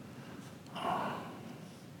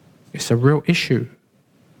 It's a real issue.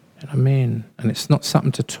 You know what I mean? And it's not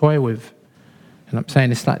something to toy with. You know what I'm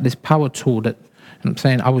saying? It's like this power tool that, you know what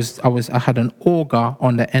I'm saying, I had an auger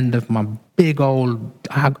on the end of my big old,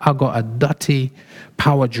 I got a dirty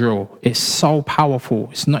power drill. It's so powerful.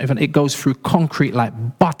 It's not even, it goes through concrete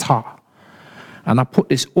like butter. And I put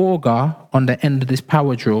this auger on the end of this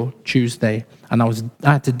power drill Tuesday, and I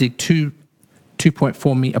had to dig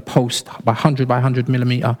 2.4 meter post by 100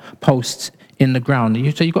 millimeter posts in the ground.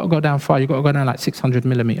 So you got to go down far. You got to go down like 600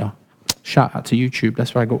 millimeter. Shout out to YouTube.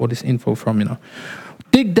 That's where I got all this info from, you know.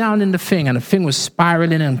 Dig down in the thing, and the thing was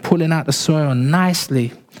spiraling and pulling out the soil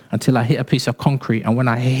nicely until I hit a piece of concrete. And when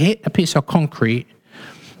I hit a piece of concrete,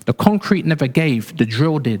 the concrete never gave, the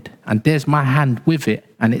drill did. And there's my hand with it.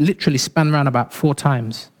 And it literally span around about 4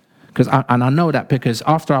 times. And I know that because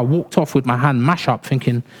after I walked off with my hand mash up,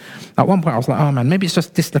 thinking, at one point I was like, oh man, maybe it's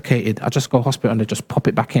just dislocated. I just go to hospital and they just pop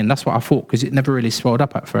it back in. That's what I thought, because it never really swelled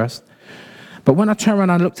up at first. But when I turned around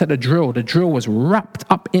and I looked at the drill was wrapped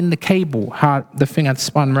up in the cable, how the thing had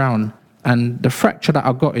spun round. And the fracture that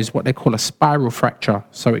I got is what they call a spiral fracture.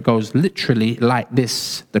 So it goes literally like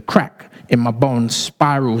this. The crack in my bone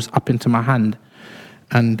spirals up into my hand.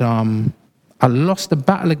 And I lost the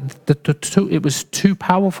battle. It was too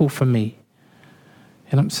powerful for me. You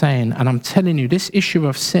know what I'm saying? And I'm telling you, this issue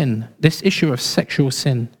of sin, this issue of sexual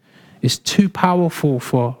sin is too powerful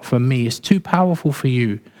for me. It's too powerful for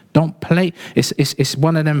you. Don't play. It's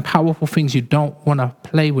one of them powerful things you don't want to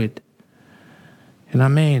play with. You know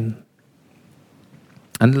what I mean?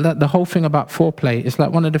 And the whole thing about foreplay is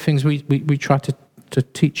like one of the things we try to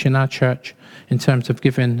teach in our church in terms of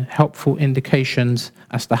giving helpful indications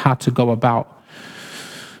as to how to go about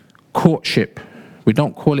courtship. We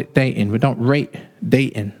don't call it dating. We don't rate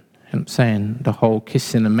dating. You know what I'm saying? The whole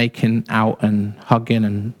kissing and making out and hugging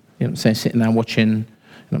and, you know what I'm saying, sitting there watching, you know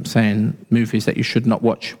what I'm saying, movies that you should not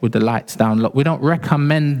watch with the lights down low. We don't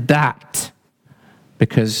recommend that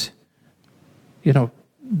because, you know,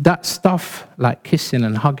 that stuff like kissing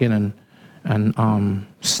and hugging and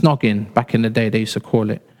snogging, back in the day they used to call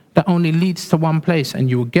it, that only leads to one place, and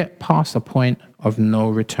you will get past a point of no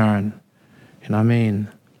return. You know what I mean?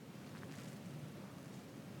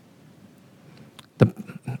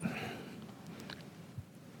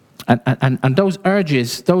 And those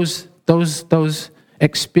urges, those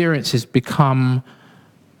experiences become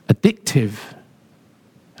addictive.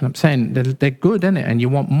 And I'm saying they're good, innit? And you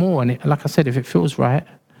want more. And like I said, if it feels right,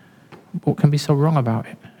 what can be so wrong about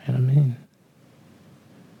it? You know what I mean?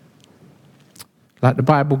 Like the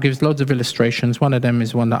Bible gives loads of illustrations. One of them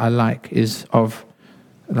is one that I like, is of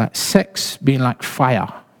like sex being like fire. You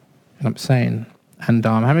know what I'm saying? And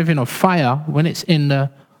how many of you know fire, when it's in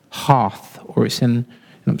the hearth or it's in, you know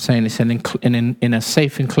what I'm saying, it's in a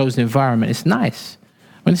safe enclosed environment, it's nice.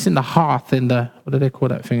 When it's in the hearth, in the, what do they call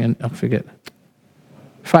that thing? I forget.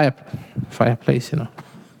 Fireplace, you know.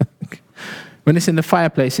 When it's in the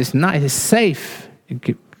fireplace, it's nice, it's safe. It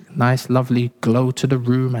gives nice, lovely glow to the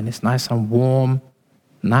room, and it's nice and warm.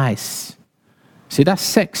 Nice. See, that's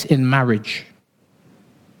sex in marriage.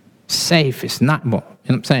 Safe, it's not, well, you know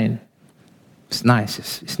what I'm saying? It's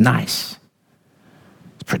nice, it's nice.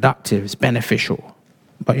 It's productive, it's beneficial.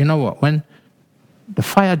 But you know what? When the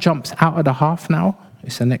fire jumps out of the hearth now,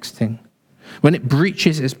 it's the next thing. When it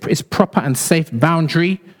breaches its proper and safe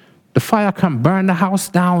boundary, the fire can burn the house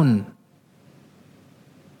down.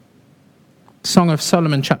 Song of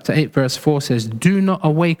Solomon chapter 8 verse 4 says, do not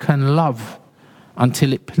awaken love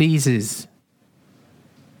until it pleases.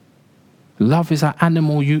 Love is an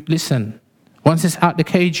animal. Listen, once it's out the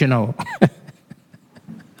cage, you know.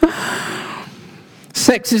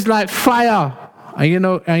 Sex is like fire. And you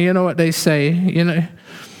know what they say,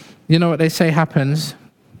 you know what they say happens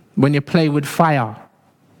when you play with fire.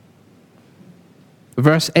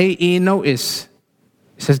 Verse 18, notice,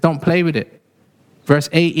 it says don't play with it. Verse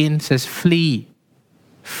 18 says flee.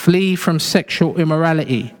 Flee from sexual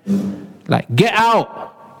immorality. Like, get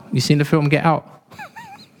out. You seen the film Get Out?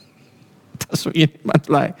 That's what you meant,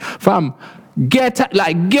 like, fam, get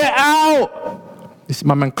out. This is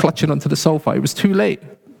my man clutching onto the sofa. It was too late.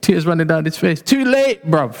 Tears running down his face. Too late,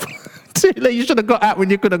 bruv. Too late. You should have got out when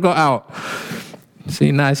you could have got out.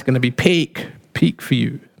 See, now it's going to be peak for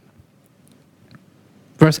you.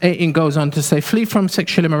 Verse 18 goes on to say, flee from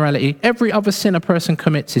sexual immorality. Every other sin a person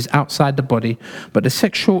commits is outside the body, but the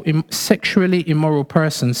sexually immoral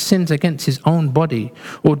person sins against his own body.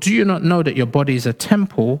 Or do you not know that your body is a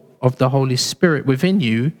temple of the Holy Spirit within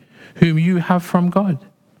you, whom you have from God?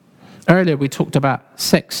 Earlier we talked about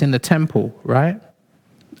sex in the temple, right?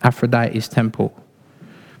 Aphrodite's temple,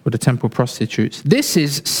 or the temple prostitutes. This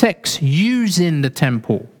is sex using the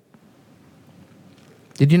temple.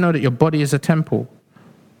 Did you know that your body is a temple?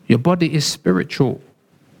 Your body is spiritual.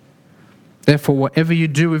 Therefore, whatever you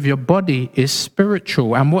do with your body is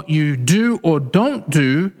spiritual. And what you do or don't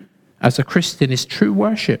do as a Christian is true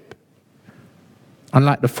worship.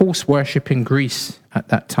 Unlike the false worship in Greece at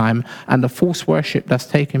that time, and the false worship that's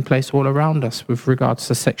taking place all around us with regards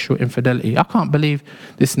to sexual infidelity. I can't believe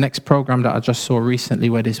this next program that I just saw recently,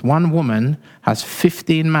 where this one woman has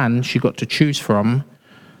 15 men she got to choose from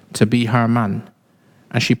to be her man.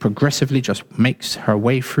 And she progressively just makes her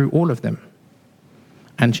way through all of them.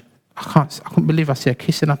 And I couldn't believe I see her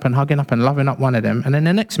kissing up and hugging up and loving up one of them. And then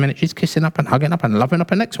the next minute, she's kissing up and hugging up and loving up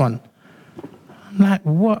the next one. I'm like,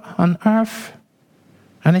 what on earth?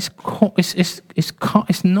 And it's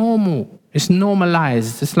normal. It's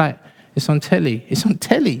normalized. It's like, it's on telly. It's on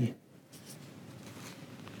telly.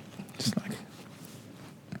 It's like,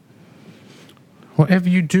 whatever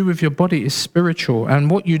you do with your body is spiritual,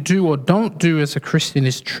 and what you do or don't do as a Christian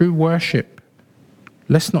is true worship.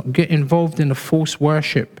 Let's not get involved in the false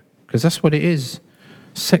worship, because that's what it is.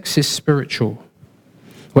 Sex is spiritual.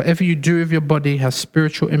 Whatever you do with your body has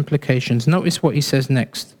spiritual implications. Notice what he says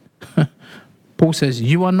next. Paul says,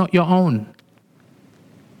 you are not your own.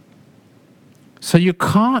 So you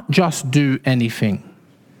can't just do anything.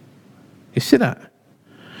 You see that?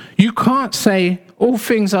 You can't say, all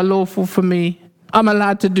things are lawful for me. I'm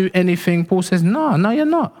allowed to do anything. Paul says, no, you're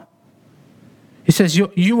not. He says,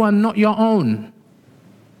 you are not your own.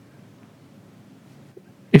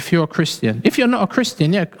 If you're a Christian. If you're not a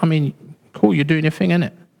Christian, yeah, I mean, cool, you're doing your thing,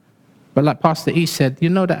 innit? But like Pastor E said, you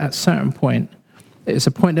know that at a certain point, it's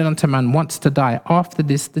appointed unto man once to die. After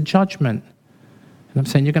this, the judgment. And I'm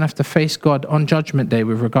saying you're going to have to face God on judgment day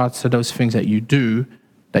with regards to those things that you do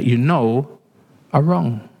that you know are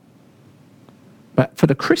wrong. But for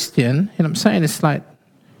the Christian, you know what I'm saying, it's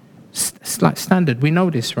like standard. We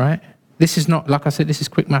know this, right? This is not, like I said, this is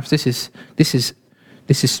quick maths. This is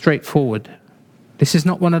straightforward. This is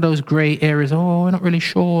not one of those grey areas, oh, we're not really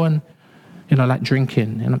sure, and, you know, like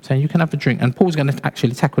drinking. You know what I'm saying? You can have a drink. And Paul's going to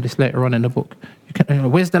actually tackle this later on in the book.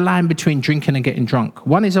 Where's the line between drinking and getting drunk?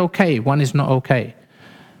 One is okay, one is not okay.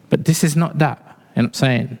 But this is not that. You know what I'm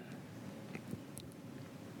saying?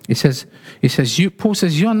 Paul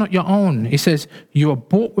says, you are not your own. He says, you are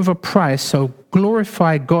bought with a price, so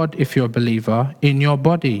glorify God, if you're a believer, in your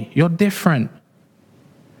body. You're different.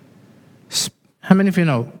 How many of you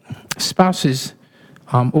know spouses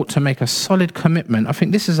ought to make a solid commitment? I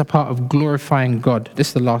think this is a part of glorifying God. This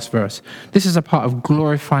is the last verse. This is a part of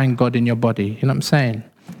glorifying God in your body. You know what I'm saying?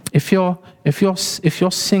 If you're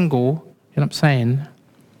single, you know what I'm saying,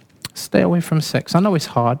 stay away from sex. I know it's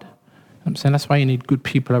hard. I'm saying that's why you need good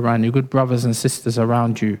people around you, good brothers and sisters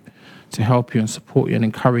around you to help you and support you and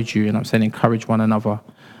encourage you. And I'm saying encourage one another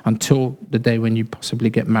until the day when you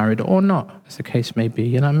possibly get married or not, as the case may be.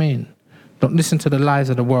 You know what I mean? Don't listen to the lies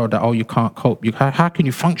of the world that, oh, you can't cope. How can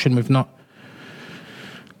you function with not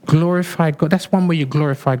glorify God? That's one way you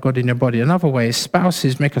glorify God in your body. Another way is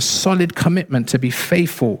spouses make a solid commitment to be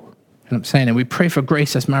faithful. You know what I'm saying? And we pray for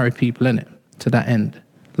grace as married people, innit? To that end.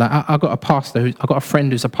 Like I got a friend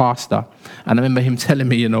who's a pastor, and I remember him telling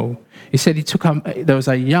me, he said there was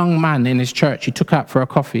a young man in his church he took out for a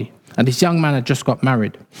coffee, and this young man had just got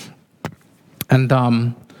married, and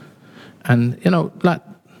like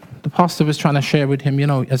the pastor was trying to share with him,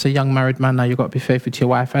 as a young married man now you've got to be faithful to your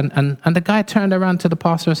wife, and the guy turned around to the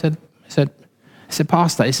pastor and said,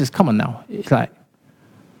 Pastor, he says, come on now, it's like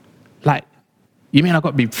you mean I've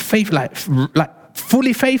got to be faithful, like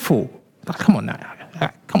fully faithful? Like, come on now.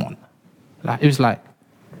 Come on. Like, it was like,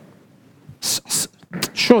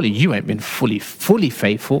 surely you ain't been fully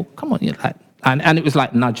faithful. Come on. You're like, and it was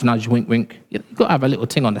like nudge, nudge, wink, wink. You got to have a little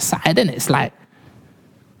thing on the side, innit? It's like,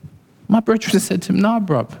 my brother said to him, nah,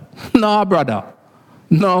 bruv. Nah, brother.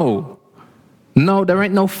 No, there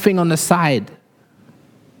ain't no thing on the side.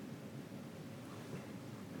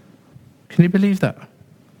 Can you believe that?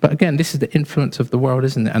 But again, this is the influence of the world,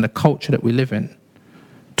 isn't it? And the culture that we live in.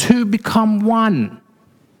 To become one.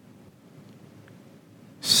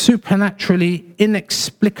 Supernaturally,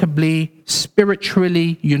 inexplicably,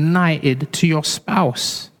 spiritually united to your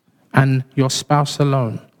spouse and your spouse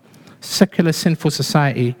alone. Secular sinful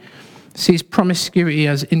society sees promiscuity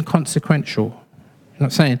as inconsequential. You know what I'm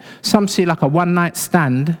saying? Some see like a one-night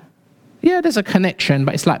stand. Yeah, there's a connection,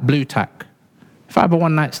 but it's like Blue Tac. If I have a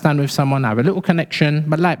one-night stand with someone, I have a little connection,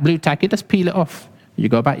 but like Blue Tac, you just peel it off. You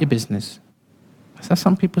go about your business. That's how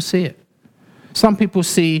some people see it. Some people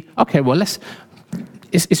see, okay, well, it's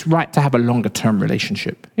right to have a longer-term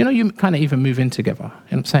relationship. You kind of even move in together. You know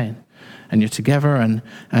what I'm saying? And you're together, and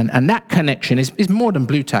that connection is more than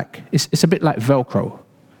Blue Tac. It's a bit like Velcro. You know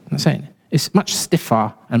what I'm saying? It's much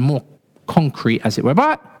stiffer and more concrete, as it were.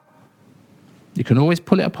 But you can always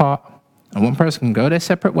pull it apart, and one person can go their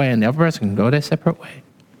separate way, and the other person can go their separate way.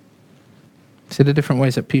 See the different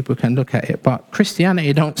ways that people can look at it. But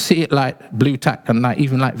Christianity don't see it like Blue Tac and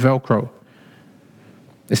even like Velcro.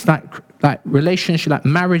 It's like relationship, like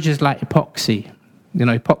marriage is like epoxy.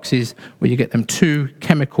 Epoxy is where you get them two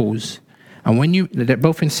chemicals. And they're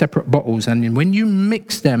both in separate bottles. And when you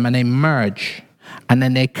mix them and they merge, and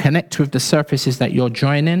then they connect with the surfaces that you're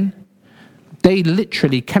joining, they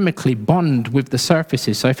literally chemically bond with the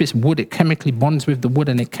surfaces. So if it's wood, it chemically bonds with the wood,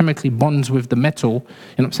 and it chemically bonds with the metal. You know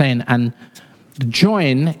what I'm saying? And the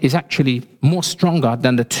join is actually more stronger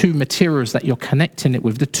than the two materials that you're connecting it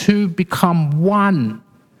with. The two become one.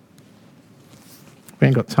 We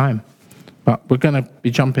ain't got time. But we're going to be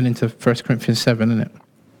jumping into 1 Corinthians 7, isn't it?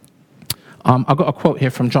 I've got a quote here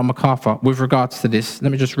from John MacArthur with regards to this.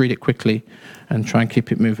 Let me just read it quickly and try and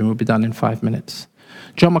keep it moving. We'll be done in 5 minutes.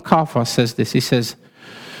 John MacArthur says this. He says,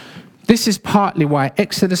 this is partly why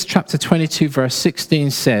Exodus chapter 22, verse 16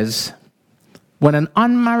 says, when an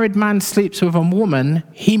unmarried man sleeps with a woman,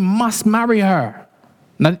 he must marry her.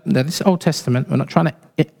 Now this is Old Testament. We're not trying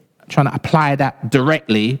to apply that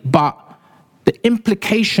directly, but the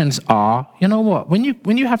implications are, you know what? When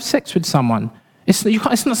you have sex with someone, it's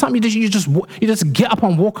not something you just get up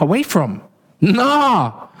and walk away from.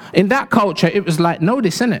 No. In that culture, it was like, know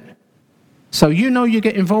this, innit? So you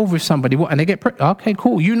get involved with somebody, and they get pregnant. Okay,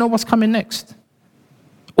 cool. You know what's coming next.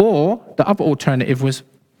 Or the other alternative was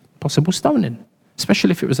possible stoning,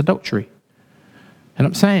 especially if it was adultery. You know what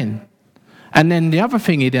I'm saying? And then the other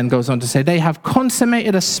thing he then goes on to say, they have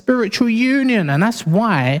consummated a spiritual union. And that's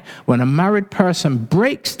why when a married person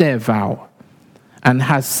breaks their vow and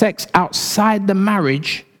has sex outside the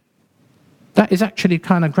marriage, that is actually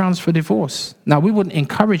kind of grounds for divorce. Now, we wouldn't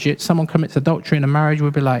encourage it. Someone commits adultery in a marriage,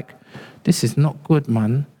 we'd be like, this is not good,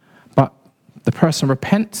 man. But the person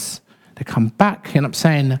repents, they come back, you know what I'm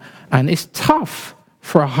saying? And it's tough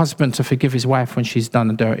for a husband to forgive his wife when she's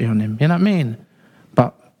done dirty on him. You know what I mean?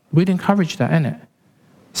 But we'd encourage that, innit?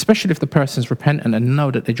 Especially if the person's repentant and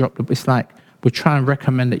know that they dropped it. It's like, we try and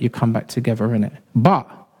recommend that you come back together, innit? But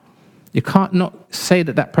you can't not say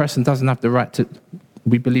that person doesn't have the right to.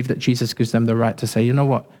 We believe that Jesus gives them the right to say, you know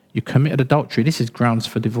what? You committed adultery. This is grounds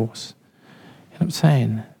for divorce. You know what I'm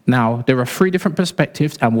saying? Now, there are 3 different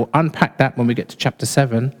perspectives, and we'll unpack that when we get to chapter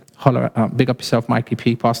 7. Big up yourself, Mikey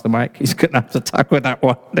P, Pastor Mike. He's going to have to tackle that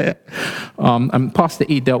one there. And Pastor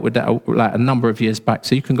E dealt with that like a number of years back,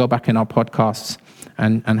 so you can go back in our podcasts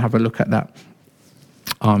and have a look at that.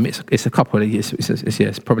 It's a couple of years.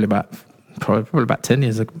 It's probably about 10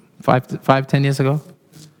 years ago, 10 years ago.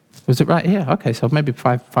 Was it right here? Okay, so maybe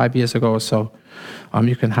five years ago or so.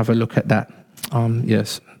 You can have a look at that.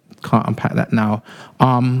 Yes, can't unpack that now.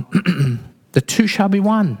 The two shall be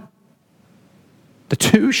one. The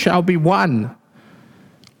two shall be one.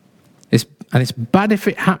 And it's bad if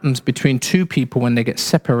it happens between two people when they get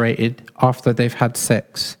separated after they've had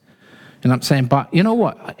sex. You know what I'm saying? But you know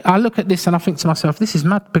what? I look at this and I think to myself, this is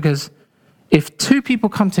mad, because If two people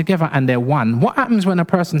come together and they're one, what happens when a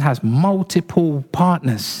person has multiple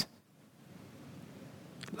partners?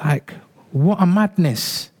 Like, what a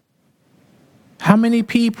madness. How many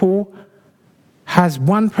people has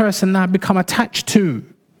one person now become attached to?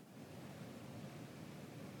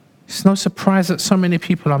 It's no surprise that so many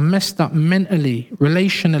people are messed up mentally,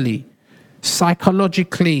 relationally,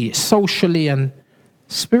 psychologically, socially, and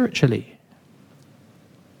spiritually.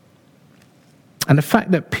 And the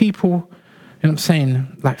fact that people, you know what I'm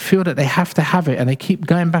saying, like feel that they have to have it and they keep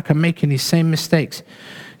going back and making these same mistakes.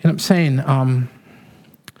 You know what I'm saying?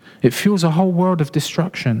 It fuels a whole world of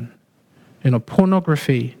destruction. You know,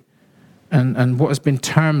 pornography and what has been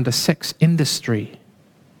termed the sex industry,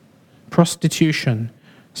 prostitution,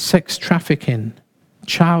 sex trafficking,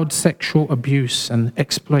 child sexual abuse and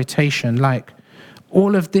exploitation. Like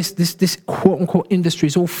all of this quote unquote industry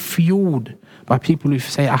is all fueled by people who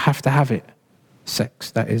say, I have to have it. Sex,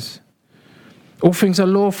 that is. All things are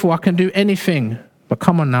lawful, I can do anything. But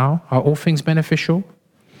come on now, are all things beneficial?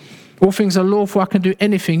 All things are lawful, I can do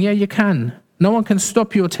anything. Yeah, you can. No one can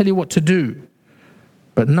stop you or tell you what to do.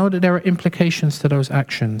 But know that there are implications to those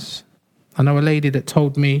actions. I know a lady that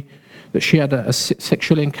told me that she had a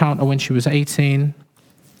sexual encounter when she was 18.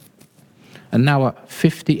 And now at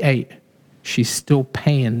 58, she's still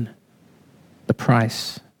paying the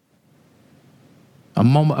price. A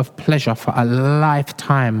moment of pleasure for a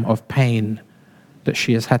lifetime of pain that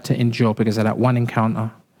she has had to endure because of that one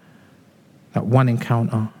encounter. That one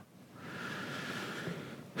encounter.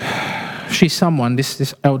 She's someone,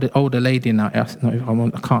 this older lady now,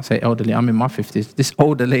 I can't say elderly, I'm in my 50s. This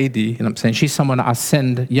older lady, you know what I'm saying, she's someone that I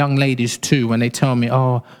send young ladies to when they tell me,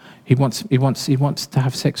 oh, he wants to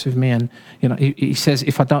have sex with me, and you know, he says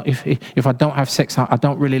if I don't have sex, I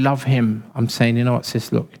don't really love him. I'm saying, you know what,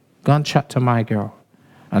 sis, look, go and chat to my girl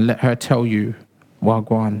and let her tell you,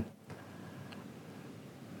 wagwan.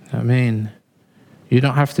 I mean, you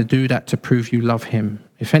don't have to do that to prove you love him.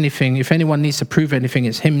 If anything, if anyone needs to prove anything,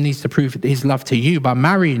 it's him needs to prove his love to you by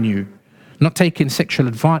marrying you, not taking sexual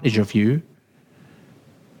advantage of you.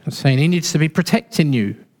 I'm saying he needs to be protecting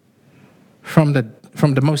you from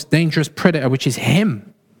the most dangerous predator, which is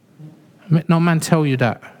him. No man tell you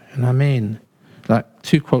that. And I mean, like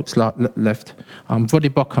 2 quotes left. Vodi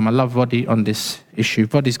Bokham, I love Vodi on this issue.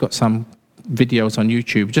 Vodi's got some videos on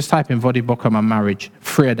YouTube. Just type in Vodi Bokham and marriage.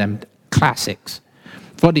 3 of them, classics.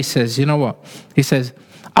 Vodi says, you know what? He says,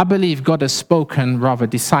 I believe God has spoken rather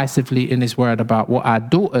decisively in his word about what our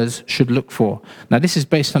daughters should look for. Now, this is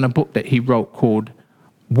based on a book that he wrote called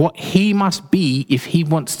What He Must Be If He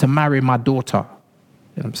Wants to Marry My Daughter. You know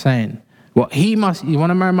what I'm saying? You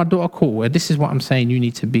want to marry my daughter? Cool. Well, this is what I'm saying you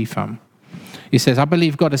need to be, fam. He says, I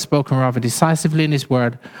believe God has spoken rather decisively in his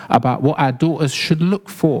word about what our daughters should look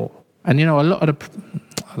for. And, you know, a lot of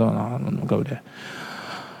I don't know, go there.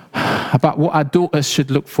 About what our daughters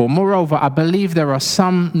should look for. Moreover, I believe there are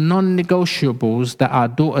some non-negotiables that our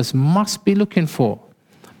daughters must be looking for.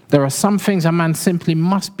 There are some things a man simply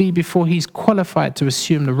must be before he's qualified to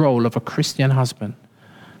assume the role of a Christian husband.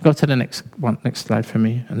 Go to the next slide for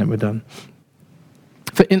me, and then we're done.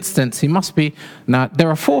 For instance, he must be, now there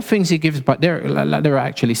are 4 things he gives, but there are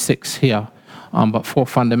actually 6 here. But 4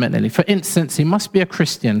 fundamentally. For instance, he must be a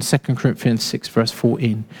Christian, 2 Corinthians 6, verse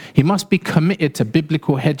 14. He must be committed to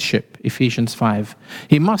biblical headship, Ephesians 5.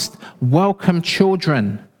 He must welcome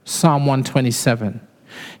children, Psalm 127.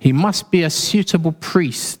 He must be a suitable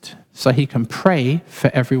priest, so he can pray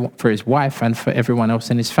for his wife and for everyone else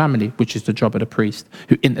in his family, which is the job of the priest,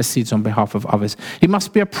 who intercedes on behalf of others. He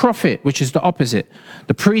must be a prophet, which is the opposite.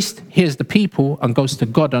 The priest hears the people and goes to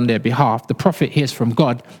God on their behalf. The prophet hears from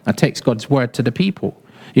God and takes God's word to the people.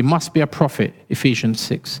 He must be a prophet, Ephesians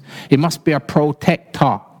 6. He must be a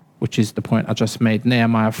protector, which is the point I just made,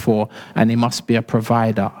 Nehemiah 4. And he must be a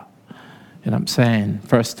provider. You know what I'm saying?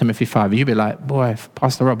 1 Timothy 5. You'd be like, boy,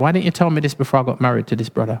 Pastor Rob, why didn't you tell me this before I got married to this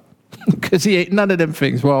brother? Because he ate none of them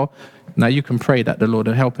things. Well, now you can pray that the Lord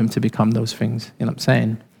will help him to become those things. You know what I'm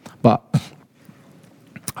saying? But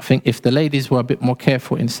I think if the ladies were a bit more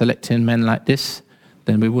careful in selecting men like this,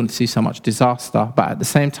 then we wouldn't see so much disaster. But at the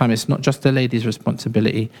same time, it's not just the ladies'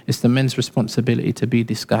 responsibility. It's the men's responsibility to be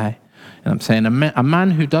this guy. You know what I'm saying? A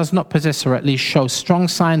man who does not possess or at least show strong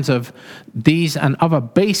signs of these and other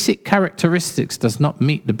basic characteristics does not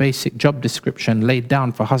meet the basic job description laid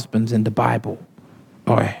down for husbands in the Bible.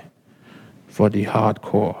 Boy. For the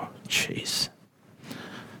hardcore. Jeez.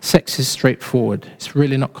 Sex is straightforward. It's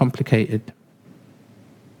really not complicated.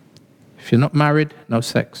 If you're not married, no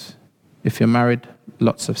sex. If you're married,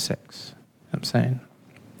 lots of sex. You know what I'm saying?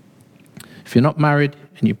 If you're not married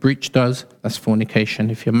and you breach those, that's fornication.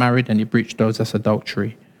 If you're married and you breach those, that's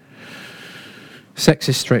adultery. Sex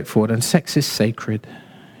is straightforward and sex is sacred.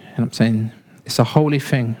 And I'm saying it's a holy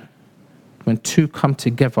thing. When two come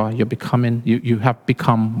together, you have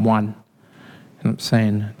become one. And I'm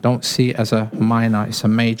saying, don't see it as a minor, it's a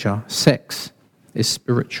major. Sex is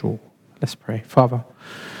spiritual. Let's pray. Father,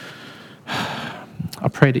 I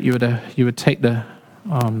pray that you would take the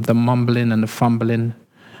mumbling and the fumbling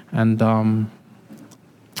and the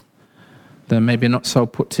maybe not so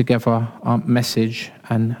put together message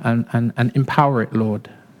and empower it, Lord.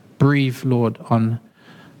 Breathe, Lord, on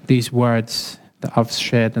these words that I've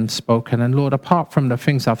shared and spoken. And Lord, apart from the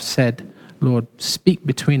things I've said, Lord, speak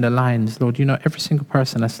between the lines. Lord, you know every single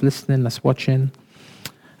person that's listening, that's watching.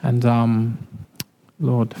 And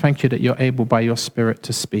Lord, thank you that you're able by your Spirit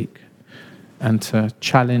to speak and to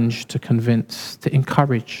challenge, to convince, to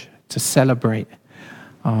encourage, to celebrate.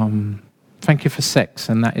 Thank you for sex,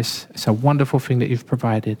 and it's a wonderful thing that you've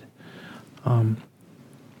provided.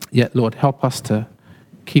 Yet, Lord, help us to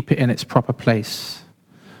keep it in its proper place.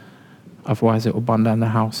 Otherwise, it will burn down the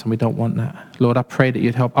house, and we don't want that. Lord, I pray that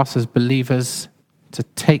you'd help us as believers to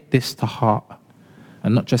take this to heart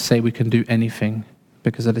and not just say we can do anything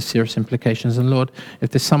because of the serious implications. And Lord, if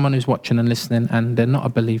there's someone who's watching and listening and they're not a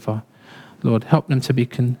believer, Lord, help them to be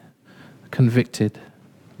convicted,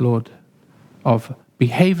 Lord, of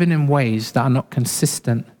behaving in ways that are not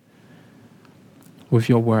consistent with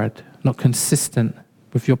your word, not consistent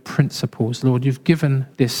with your principles. Lord, you've given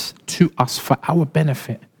this to us for our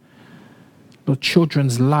benefit. Lord,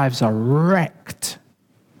 children's lives are wrecked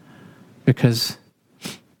because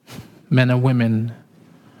men and women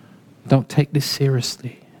don't take this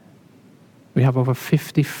seriously. We have over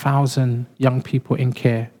 50,000 young people in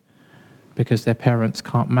care because their parents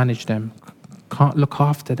can't manage them, can't look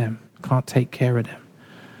after them, can't take care of them.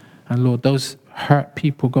 And Lord, those hurt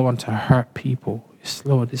people go on to hurt people.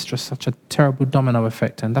 Lord, it's just such a terrible domino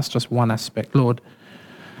effect, and that's just one aspect. Lord,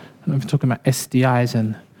 I'm talking about STIs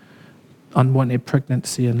and unwanted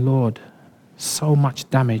pregnancy, and Lord, so much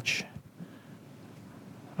damage.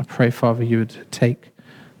 I pray, Father, you would take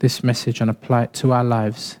this message and apply it to our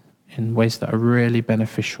lives in ways that are really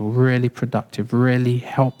beneficial, really productive, really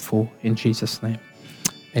helpful, in Jesus' name.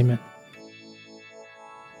 Amen.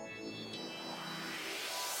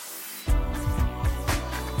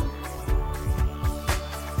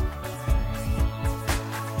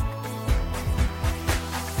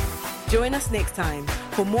 Join us next time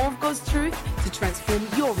for more of God's truth to transform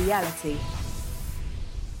your reality.